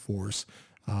use of force?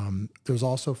 There's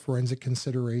also forensic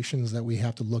considerations that we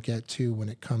have to look at too when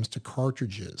it comes to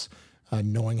cartridges.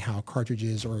 Knowing how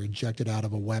cartridges are ejected out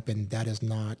of a weapon, that is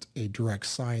not a direct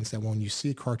science, that when you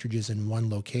see cartridges in one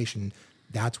location,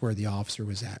 that's where the officer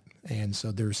was at. And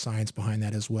so there's science behind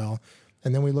that as well.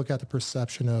 And then we look at the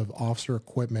perception of officer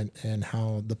equipment and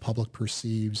how the public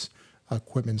perceives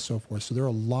equipment and so forth. So there are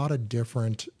a lot of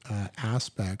different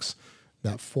aspects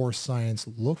that force science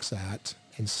looks at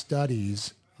and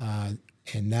studies,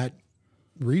 and that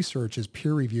research is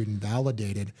peer-reviewed and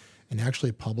validated and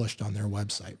actually published on their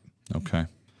website. Okay.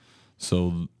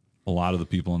 So a lot of the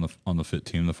people on the FIT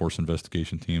team, the force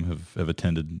investigation team, have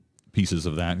attended pieces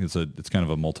of that. It's kind of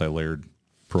a multi-layered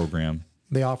program.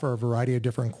 They offer a variety of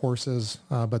different courses,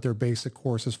 but their basic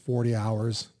course is 40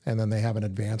 hours, and then they have an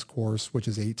advanced course, which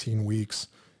is 18 weeks.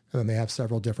 And then they have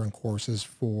several different courses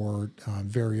for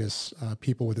various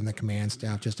people within the command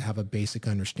staff just to have a basic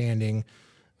understanding.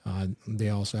 They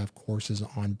also have courses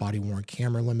on body-worn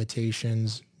camera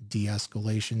limitations,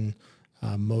 de-escalation,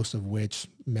 most of which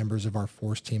members of our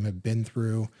force team have been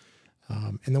through.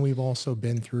 And then we've also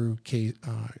been through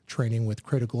training with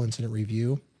critical incident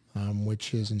review,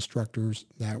 which is instructors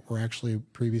that were actually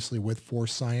previously with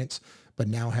force science, but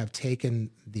now have taken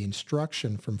the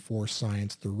instruction from force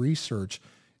science, the research,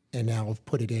 and now have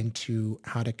put it into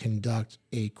how to conduct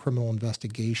a criminal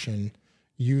investigation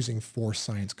using force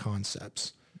science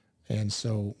concepts. And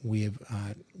so we've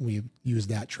used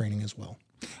that training as well.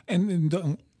 And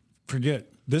don't forget,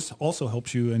 this also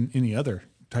helps you in any other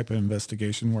type of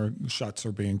investigation where shots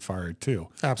are being fired too.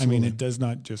 Absolutely. I mean, it does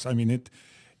not just, I mean,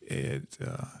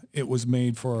 it was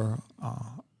made for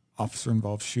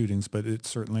officer-involved shootings, but it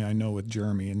certainly, I know with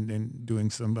Jeremy and doing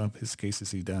some of his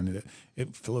cases he's done,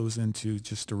 it flows into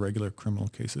just the regular criminal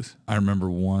cases. I remember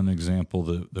one example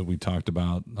that we talked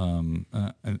about,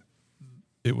 and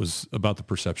it was about the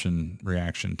perception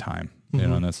reaction time. Mm-hmm. You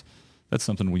know, and that's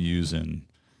something we use in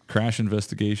crash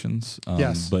investigations.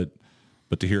 Yes. But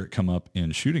to hear it come up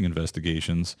in shooting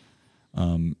investigations,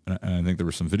 and I think there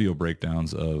were some video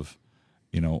breakdowns of,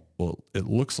 well, it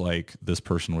looks like this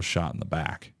person was shot in the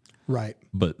back. Right.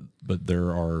 But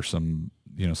there are some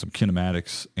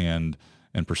kinematics and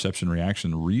perception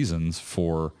reaction reasons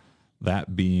for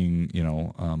that being,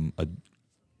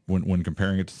 when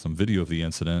comparing it to some video of the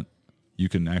incident, you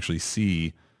can actually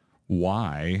see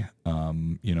why,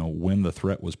 when the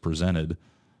threat was presented,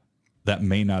 that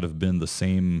may not have been the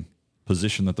same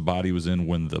position that the body was in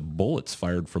when the bullets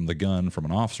fired from the gun from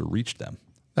an officer reached them.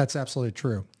 That's absolutely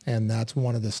true. And that's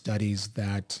one of the studies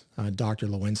that Dr.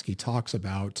 Lewinsky talks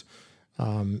about,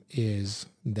 is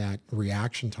that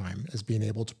reaction time, as being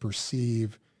able to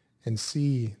perceive and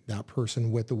see that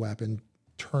person with the weapon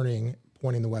pointing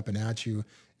the weapon at you,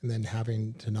 and then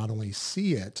having to not only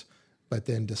see it, but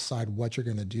then decide what you're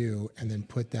going to do, and then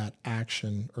put that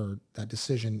action or that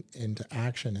decision into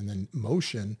action and then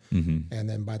motion. Mm-hmm. And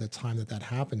then by the time that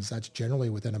happens, that's generally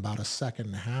within about a second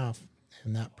and a half,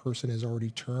 and that person is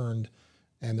already turned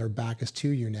and their back is to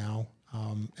you now.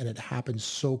 And it happens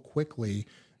so quickly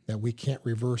that we can't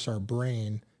reverse our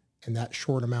brain in that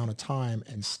short amount of time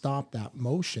and stop that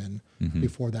motion mm-hmm.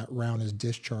 before that round is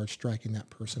discharged, striking that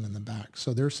person in the back.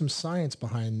 So there's some science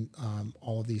behind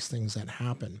all of these things that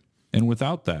happen. And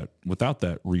without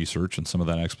that research and some of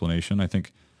that explanation, I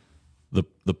think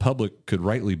the public could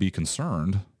rightly be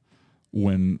concerned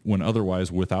when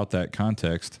otherwise, without that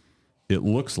context, it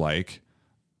looks like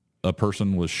a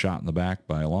person was shot in the back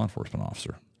by a law enforcement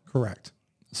officer. Correct.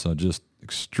 So just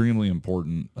extremely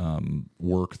important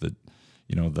work that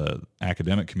the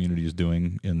academic community is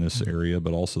doing in this area,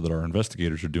 but also that our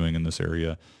investigators are doing in this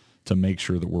area to make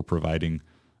sure that we're providing,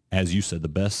 as you said, the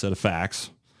best set of facts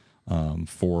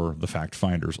for the fact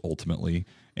finders ultimately.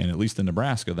 And at least in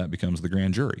Nebraska, that becomes the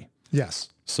grand jury. Yes.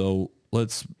 So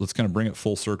let's kind of bring it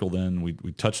full circle then.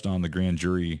 We touched on the grand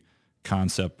jury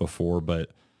concept before,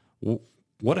 but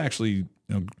what actually,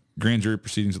 grand jury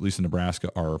proceedings, at least in Nebraska,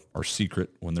 are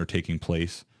secret when they're taking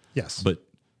place. Yes. But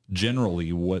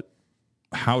generally,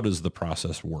 how does the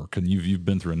process work? And you've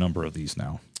been through a number of these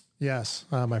now. Yes.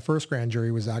 My first grand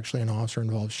jury was actually an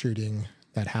officer-involved shooting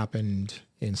that happened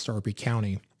in Sarpy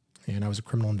County. And I was a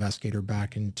criminal investigator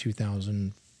back in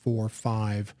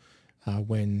 2004-05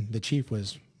 when the chief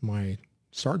was my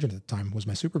sergeant at the time, was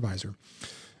my supervisor.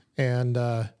 And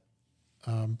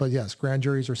but yes, grand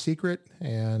juries are secret,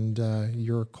 and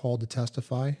you're called to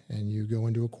testify, and you go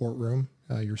into a courtroom.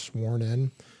 You're sworn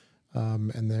in,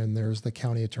 and then there's the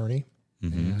county attorney,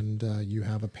 and you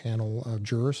have a panel of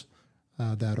jurors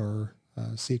that are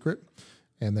secret,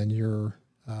 and then you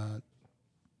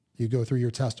go through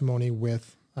your testimony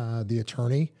with the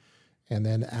attorney, and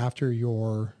then after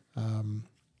you've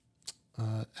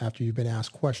been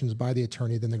asked questions by the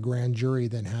attorney, then the grand jury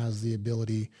then has the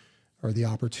ability or the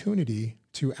opportunity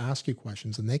to ask you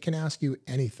questions, and they can ask you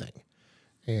anything.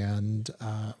 And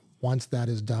once that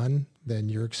is done, then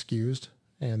you're excused,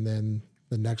 and then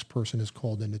the next person is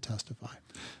called in to testify.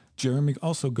 Jeremy,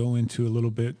 also go into a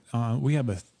little bit, we have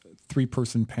a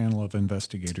 3-person panel of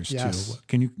investigators too.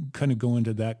 Can you kind of go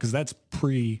into that? Because that's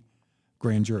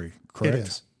pre-grand jury, correct? It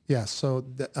is, yes. So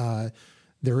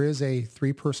there is a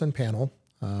 3-person panel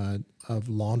of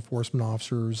law enforcement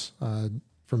officers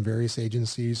from various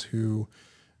agencies who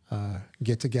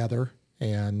get together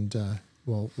and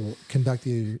will conduct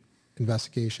the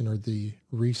investigation or the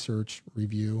research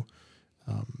review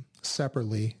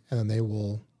separately, and then they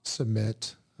will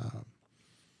submit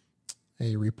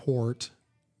a report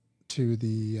to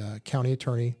the county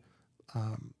attorney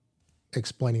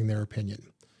explaining their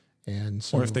opinion. And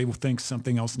so, or if they think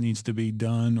something else needs to be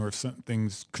done, or if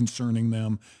something's concerning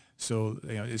them. So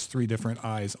it's 3 different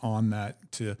eyes on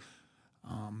that to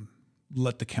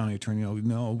let the county attorney know,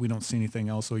 no, we don't see anything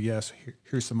else. So yes,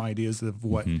 here's some ideas of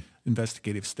what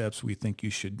investigative steps we think you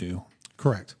should do.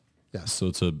 Correct. Yes. So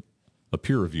it's a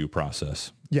peer review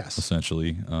process. Yes.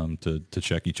 Essentially, to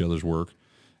check each other's work,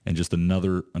 and just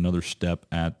another step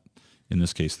at, in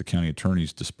this case, the county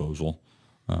attorney's disposal,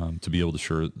 to be able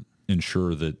to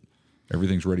ensure that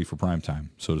everything's ready for prime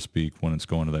time, so to speak, when it's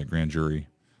going to that grand jury,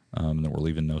 and that we're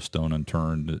leaving no stone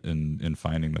unturned in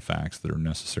finding the facts that are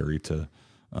necessary to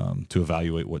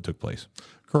evaluate what took place.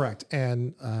 Correct.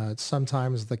 And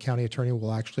sometimes the county attorney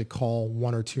will actually call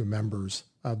 1 or 2 members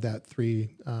of that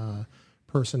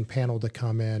 3-person panel to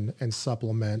come in and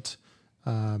supplement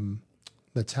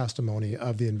the testimony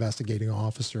of the investigating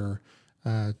officer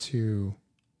to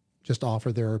just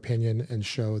offer their opinion and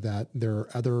show that there are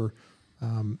other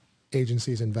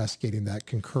agencies investigating that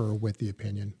concur with the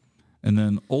opinion. And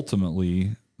then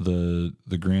ultimately, the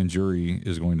grand jury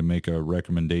is going to make a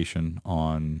recommendation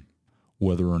on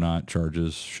whether or not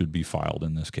charges should be filed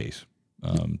in this case to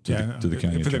the county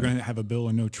attorney. If they're going to have a bill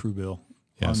or no true bill.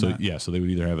 So they would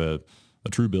either have a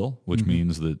true bill, which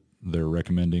means that they're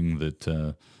recommending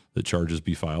that charges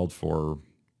be filed for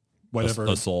whatever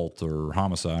assault or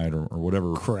homicide or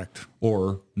whatever. Correct.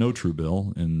 Or no true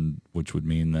bill, which would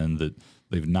mean then that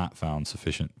they've not found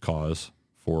sufficient cause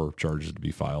for charges to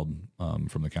be filed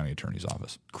from the county attorney's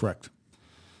office. Correct.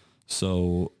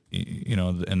 So,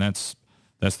 and that's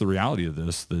the reality of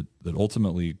this, that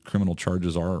ultimately criminal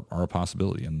charges are a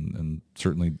possibility. And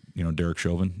certainly, Derek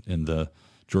Chauvin in the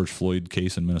George Floyd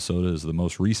case in Minnesota is the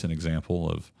most recent example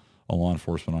of a law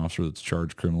enforcement officer that's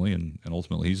charged criminally, and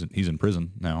ultimately he's in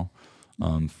prison now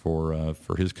for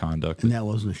his conduct. And that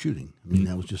wasn't a shooting. I mean,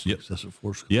 that was just excessive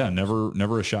force. Yeah,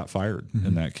 never a shot fired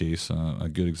in that case. A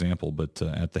good example, but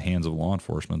at the hands of law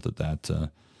enforcement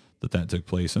that took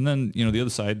place. And then the other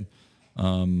side,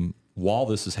 while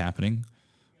this is happening,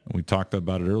 we talked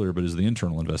about it earlier, but is the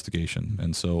internal investigation.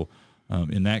 And so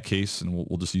in that case, and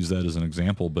we'll just use that as an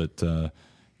example, but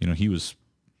he was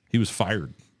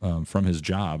fired from his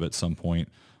job at some point,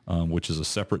 which is a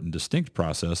separate and distinct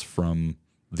process from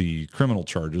the criminal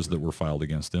charges that were filed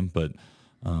against him. But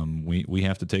we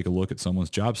have to take a look at someone's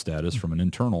job status from an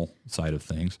internal side of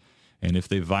things. And if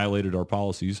they violated our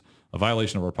policies, a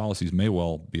violation of our policies may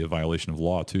well be a violation of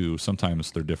law too.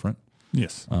 Sometimes they're different.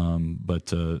 Yes.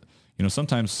 But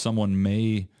sometimes someone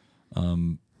may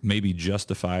be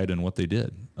justified in what they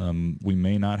did. We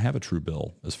may not have a true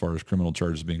bill as far as criminal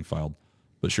charges being filed.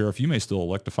 But Sheriff, you may still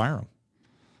elect to fire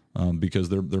them because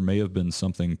there may have been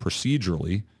something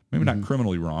procedurally, maybe not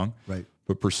criminally wrong, right,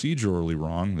 but procedurally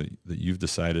wrong that you've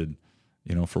decided,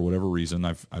 for whatever reason,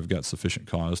 I've got sufficient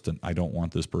cause and I don't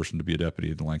want this person to be a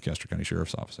deputy at the Lancaster County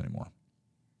Sheriff's Office anymore.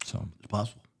 So It's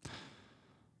possible.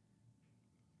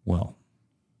 Well,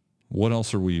 what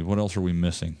else are we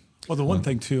missing? Well, the one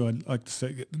thing too, I'd like to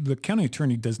say, the county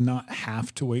attorney does not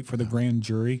have to wait for the grand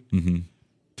jury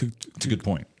to It's a good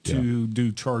point. to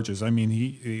do charges. I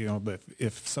mean,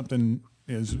 if something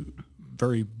is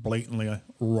very blatantly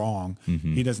wrong,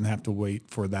 he doesn't have to wait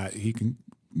for that. He can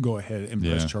go ahead and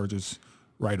press charges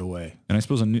right away. And I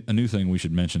suppose a new thing we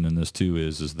should mention in this too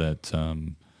is that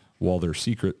while they're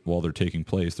secret, while they're taking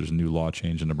place, there's a new law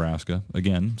change in Nebraska,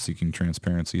 again, seeking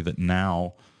transparency, that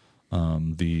now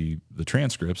the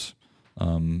transcripts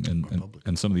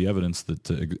and some of the evidence that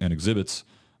and exhibits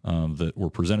that were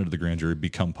presented to the grand jury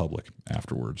become public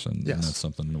afterwards, and that's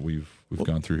something that we've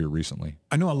gone through here recently.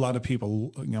 I know a lot of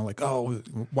people, like, oh,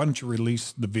 why don't you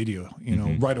release the video,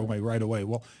 right away.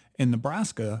 Well, in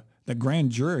Nebraska, the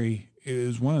grand jury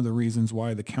is one of the reasons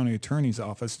why the county attorney's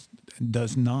office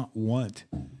does not want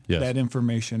that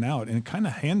information out. And it kind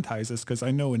of hand ties us, because I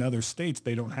know in other states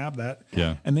they don't have that.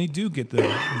 Yeah. And they do get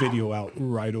the video out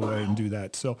right away and do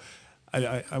that. So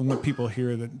I want people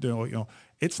here that,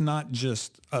 it's not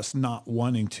just us not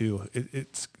wanting to.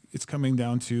 It's coming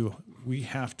down to, we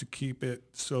have to keep it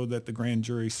so that the grand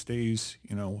jury stays,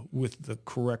 with the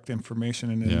correct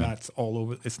information, and then that's all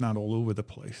over. It's not all over the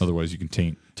place. Otherwise, you can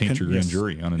taint your grand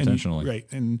jury unintentionally. Right,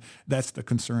 and that's the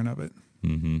concern of it.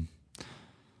 Mm-hmm.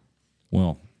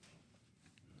 Well,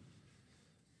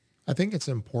 I think it's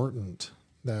important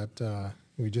that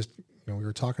we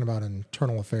were talking about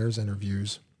internal affairs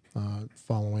interviews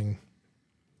following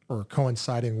or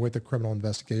coinciding with the criminal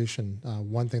investigation.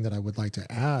 One thing that I would like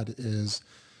to add is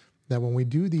that when we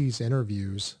do these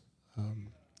interviews,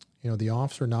 the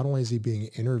officer, not only is he being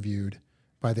interviewed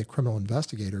by the criminal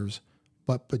investigators,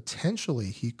 but potentially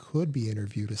he could be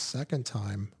interviewed a second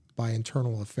time by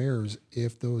internal affairs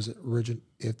if those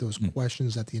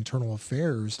questions at the internal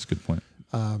affairs, that's a good point,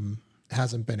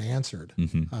 hasn't been answered.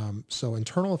 So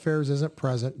internal affairs isn't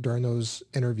present during those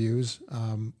interviews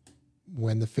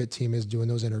when the FIT team is doing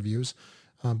those interviews,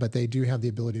 but they do have the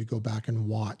ability to go back and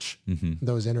watch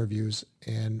those interviews.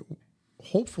 And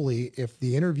hopefully, if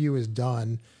the interview is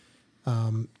done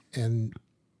and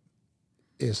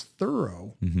is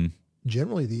thorough,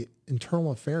 generally the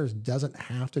internal affairs doesn't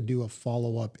have to do a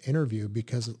follow-up interview,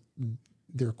 because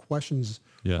their questions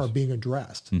are being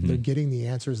addressed. They're getting the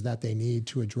answers that they need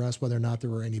to address whether or not there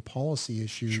were any policy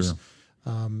issues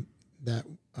that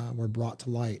were brought to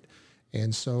light.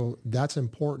 And so that's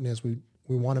important, as we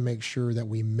want to make sure that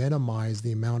we minimize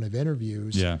the amount of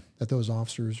interviews that those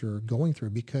officers are going through,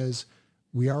 because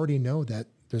we already know that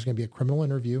there's going to be a criminal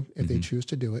interview if they choose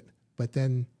to do it, but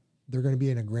then they're going to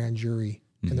be in a grand jury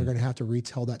and they're going to have to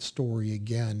retell that story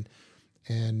again.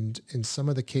 And in some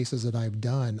of the cases that I've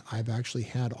done, I've actually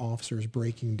had officers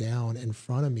breaking down in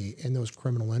front of me in those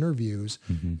criminal interviews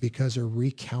because they're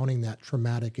recounting that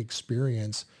traumatic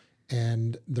experience,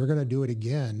 and they're going to do it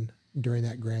again during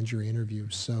that grand jury interview.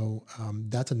 So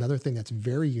that's another thing that's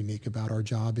very unique about our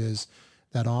job, is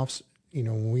that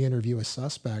when we interview a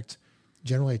suspect,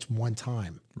 generally it's one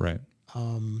time. Right.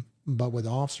 But with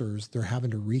officers, they're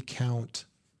having to recount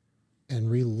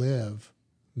and relive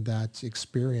that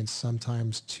experience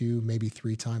sometimes 2, maybe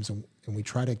 3 times. And we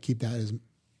try to keep that as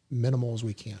minimal as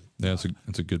we can. Yeah,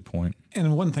 that's a good point.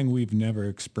 And one thing we've never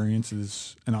experienced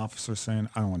is an officer saying,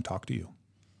 I don't want to talk to you.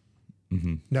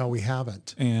 No, we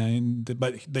haven't.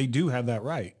 But they do have that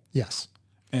right. Yes.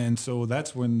 And so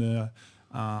that's when the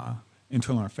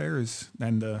internal affairs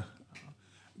and the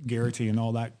garrity and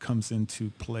all that comes into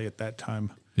play at that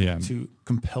time to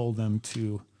compel them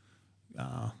to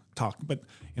talk. But,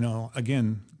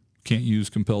 again, can't use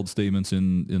compelled statements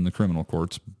in the criminal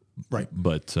courts. Right.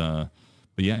 But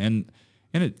yeah, and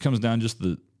it comes down just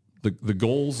the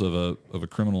goals of a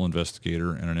criminal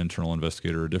investigator and an internal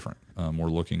investigator are different. We're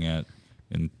looking at,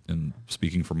 and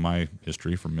speaking from my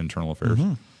history from internal affairs,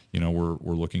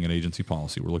 we're looking at agency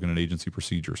policy. We're looking at agency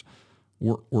procedures.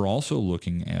 We're also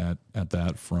looking at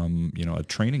that from, a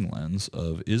training lens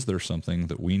of, is there something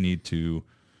that we need to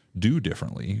do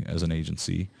differently as an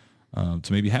agency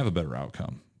to maybe have a better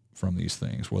outcome from these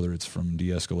things, whether it's from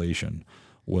de-escalation,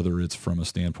 whether it's from a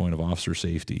standpoint of officer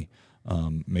safety.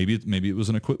 Maybe it was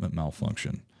an equipment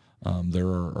malfunction. There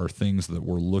are things that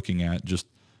we're looking at, just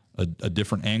a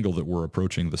different angle that we're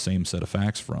approaching the same set of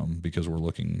facts from, because we're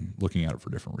looking at it for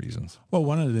different reasons. Well,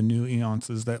 one of the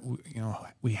nuances that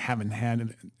we haven't had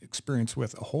an experience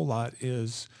with a whole lot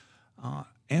is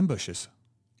ambushes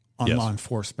on law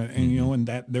enforcement, and and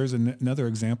that there's another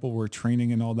example where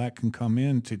training and all that can come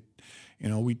in to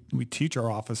we teach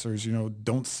our officers,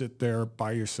 don't sit there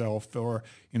by yourself, or,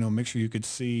 make sure you could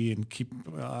see and keep,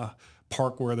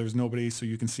 park where there's nobody so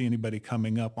you can see anybody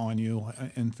coming up on you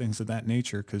and things of that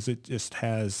nature. Cause it just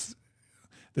has,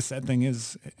 the sad thing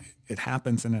is it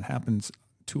happens, and it happens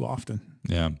too often.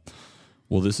 Yeah.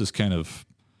 Well, this is kind of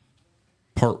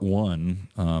part one,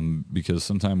 because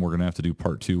sometime we're going to have to do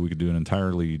part two. We could do an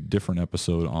entirely different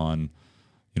episode on,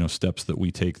 steps that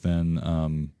we take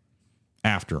then,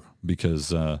 after,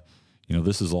 because,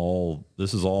 this is all,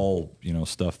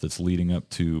 stuff that's leading up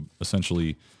to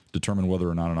essentially determine whether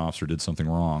or not an officer did something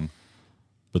wrong.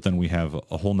 But then we have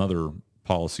a whole nother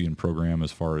policy and program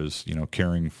as far as,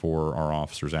 caring for our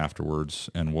officers afterwards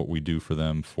and what we do for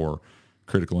them for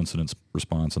critical incidents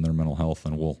response and their mental health.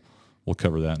 And we'll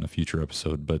cover that in a future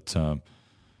episode. But,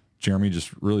 Jeremy,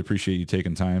 just really appreciate you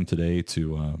taking time today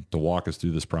to walk us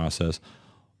through this process.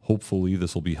 Hopefully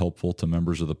this will be helpful to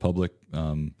members of the public,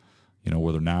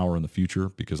 whether now or in the future,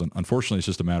 because unfortunately it's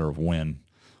just a matter of when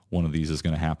one of these is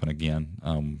going to happen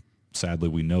again. Sadly,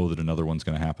 we know that another one's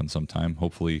going to happen sometime.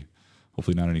 Hopefully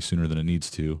not any sooner than it needs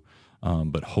to.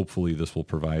 But hopefully this will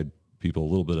provide people a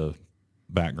little bit of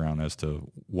background as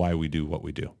to why we do what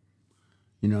we do.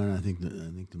 And I think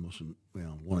the most,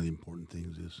 one of the important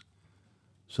things is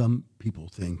some people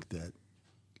think that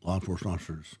law enforcement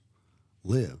officers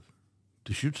live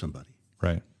to shoot somebody.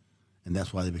 Right. And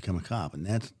that's why they become a cop. And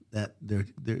there's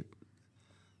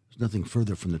nothing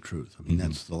further from the truth. I mean,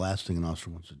 that's the last thing an officer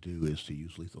wants to do is to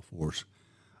use lethal force,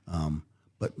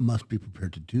 but must be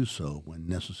prepared to do so when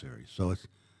necessary. So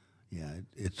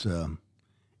it's a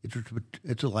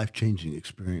life-changing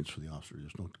experience for the officer.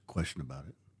 There's no question about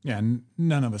it. Yeah, and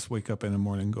none of us wake up in the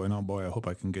morning going, "Oh boy, I hope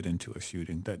I can get into a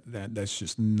shooting." That's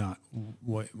just not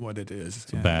what it is.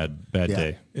 It's a bad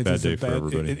day. Bad day for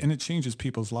everybody. And it changes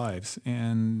people's lives.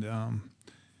 And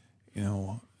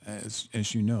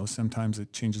as you know, sometimes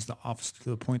it changes the officer to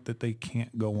the point that they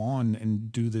can't go on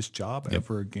and do this job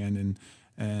ever again.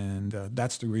 And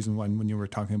that's the reason why when you were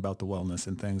talking about the wellness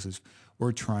and things, is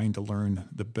we're trying to learn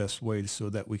the best way so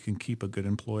that we can keep a good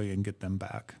employee and get them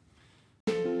back.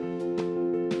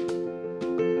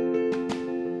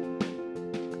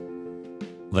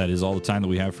 That is all the time that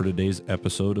we have for today's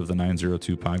episode of the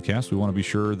 902 podcast. We want to be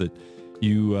sure that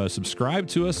you subscribe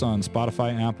to us on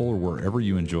Spotify, Apple, or wherever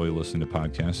you enjoy listening to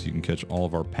podcasts. You can catch all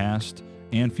of our past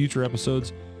and future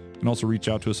episodes. You can also reach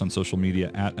out to us on social media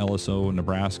at LSO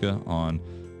Nebraska on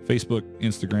Facebook,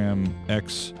 Instagram,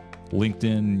 X,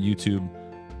 LinkedIn, YouTube,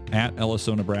 at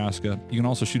LSO Nebraska. You can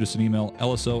also shoot us an email,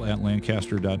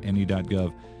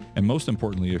 lso@lancaster.ne.gov. And most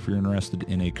importantly, if you're interested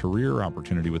in a career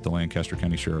opportunity with the Lancaster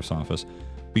County Sheriff's Office,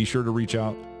 be sure to reach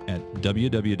out at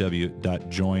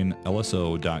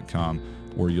www.joinlso.com,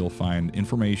 where you'll find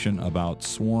information about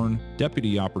sworn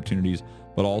deputy opportunities,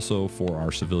 but also for our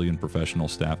civilian professional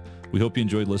staff. We hope you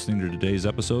enjoyed listening to today's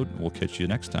episode. We'll catch you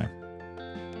next time.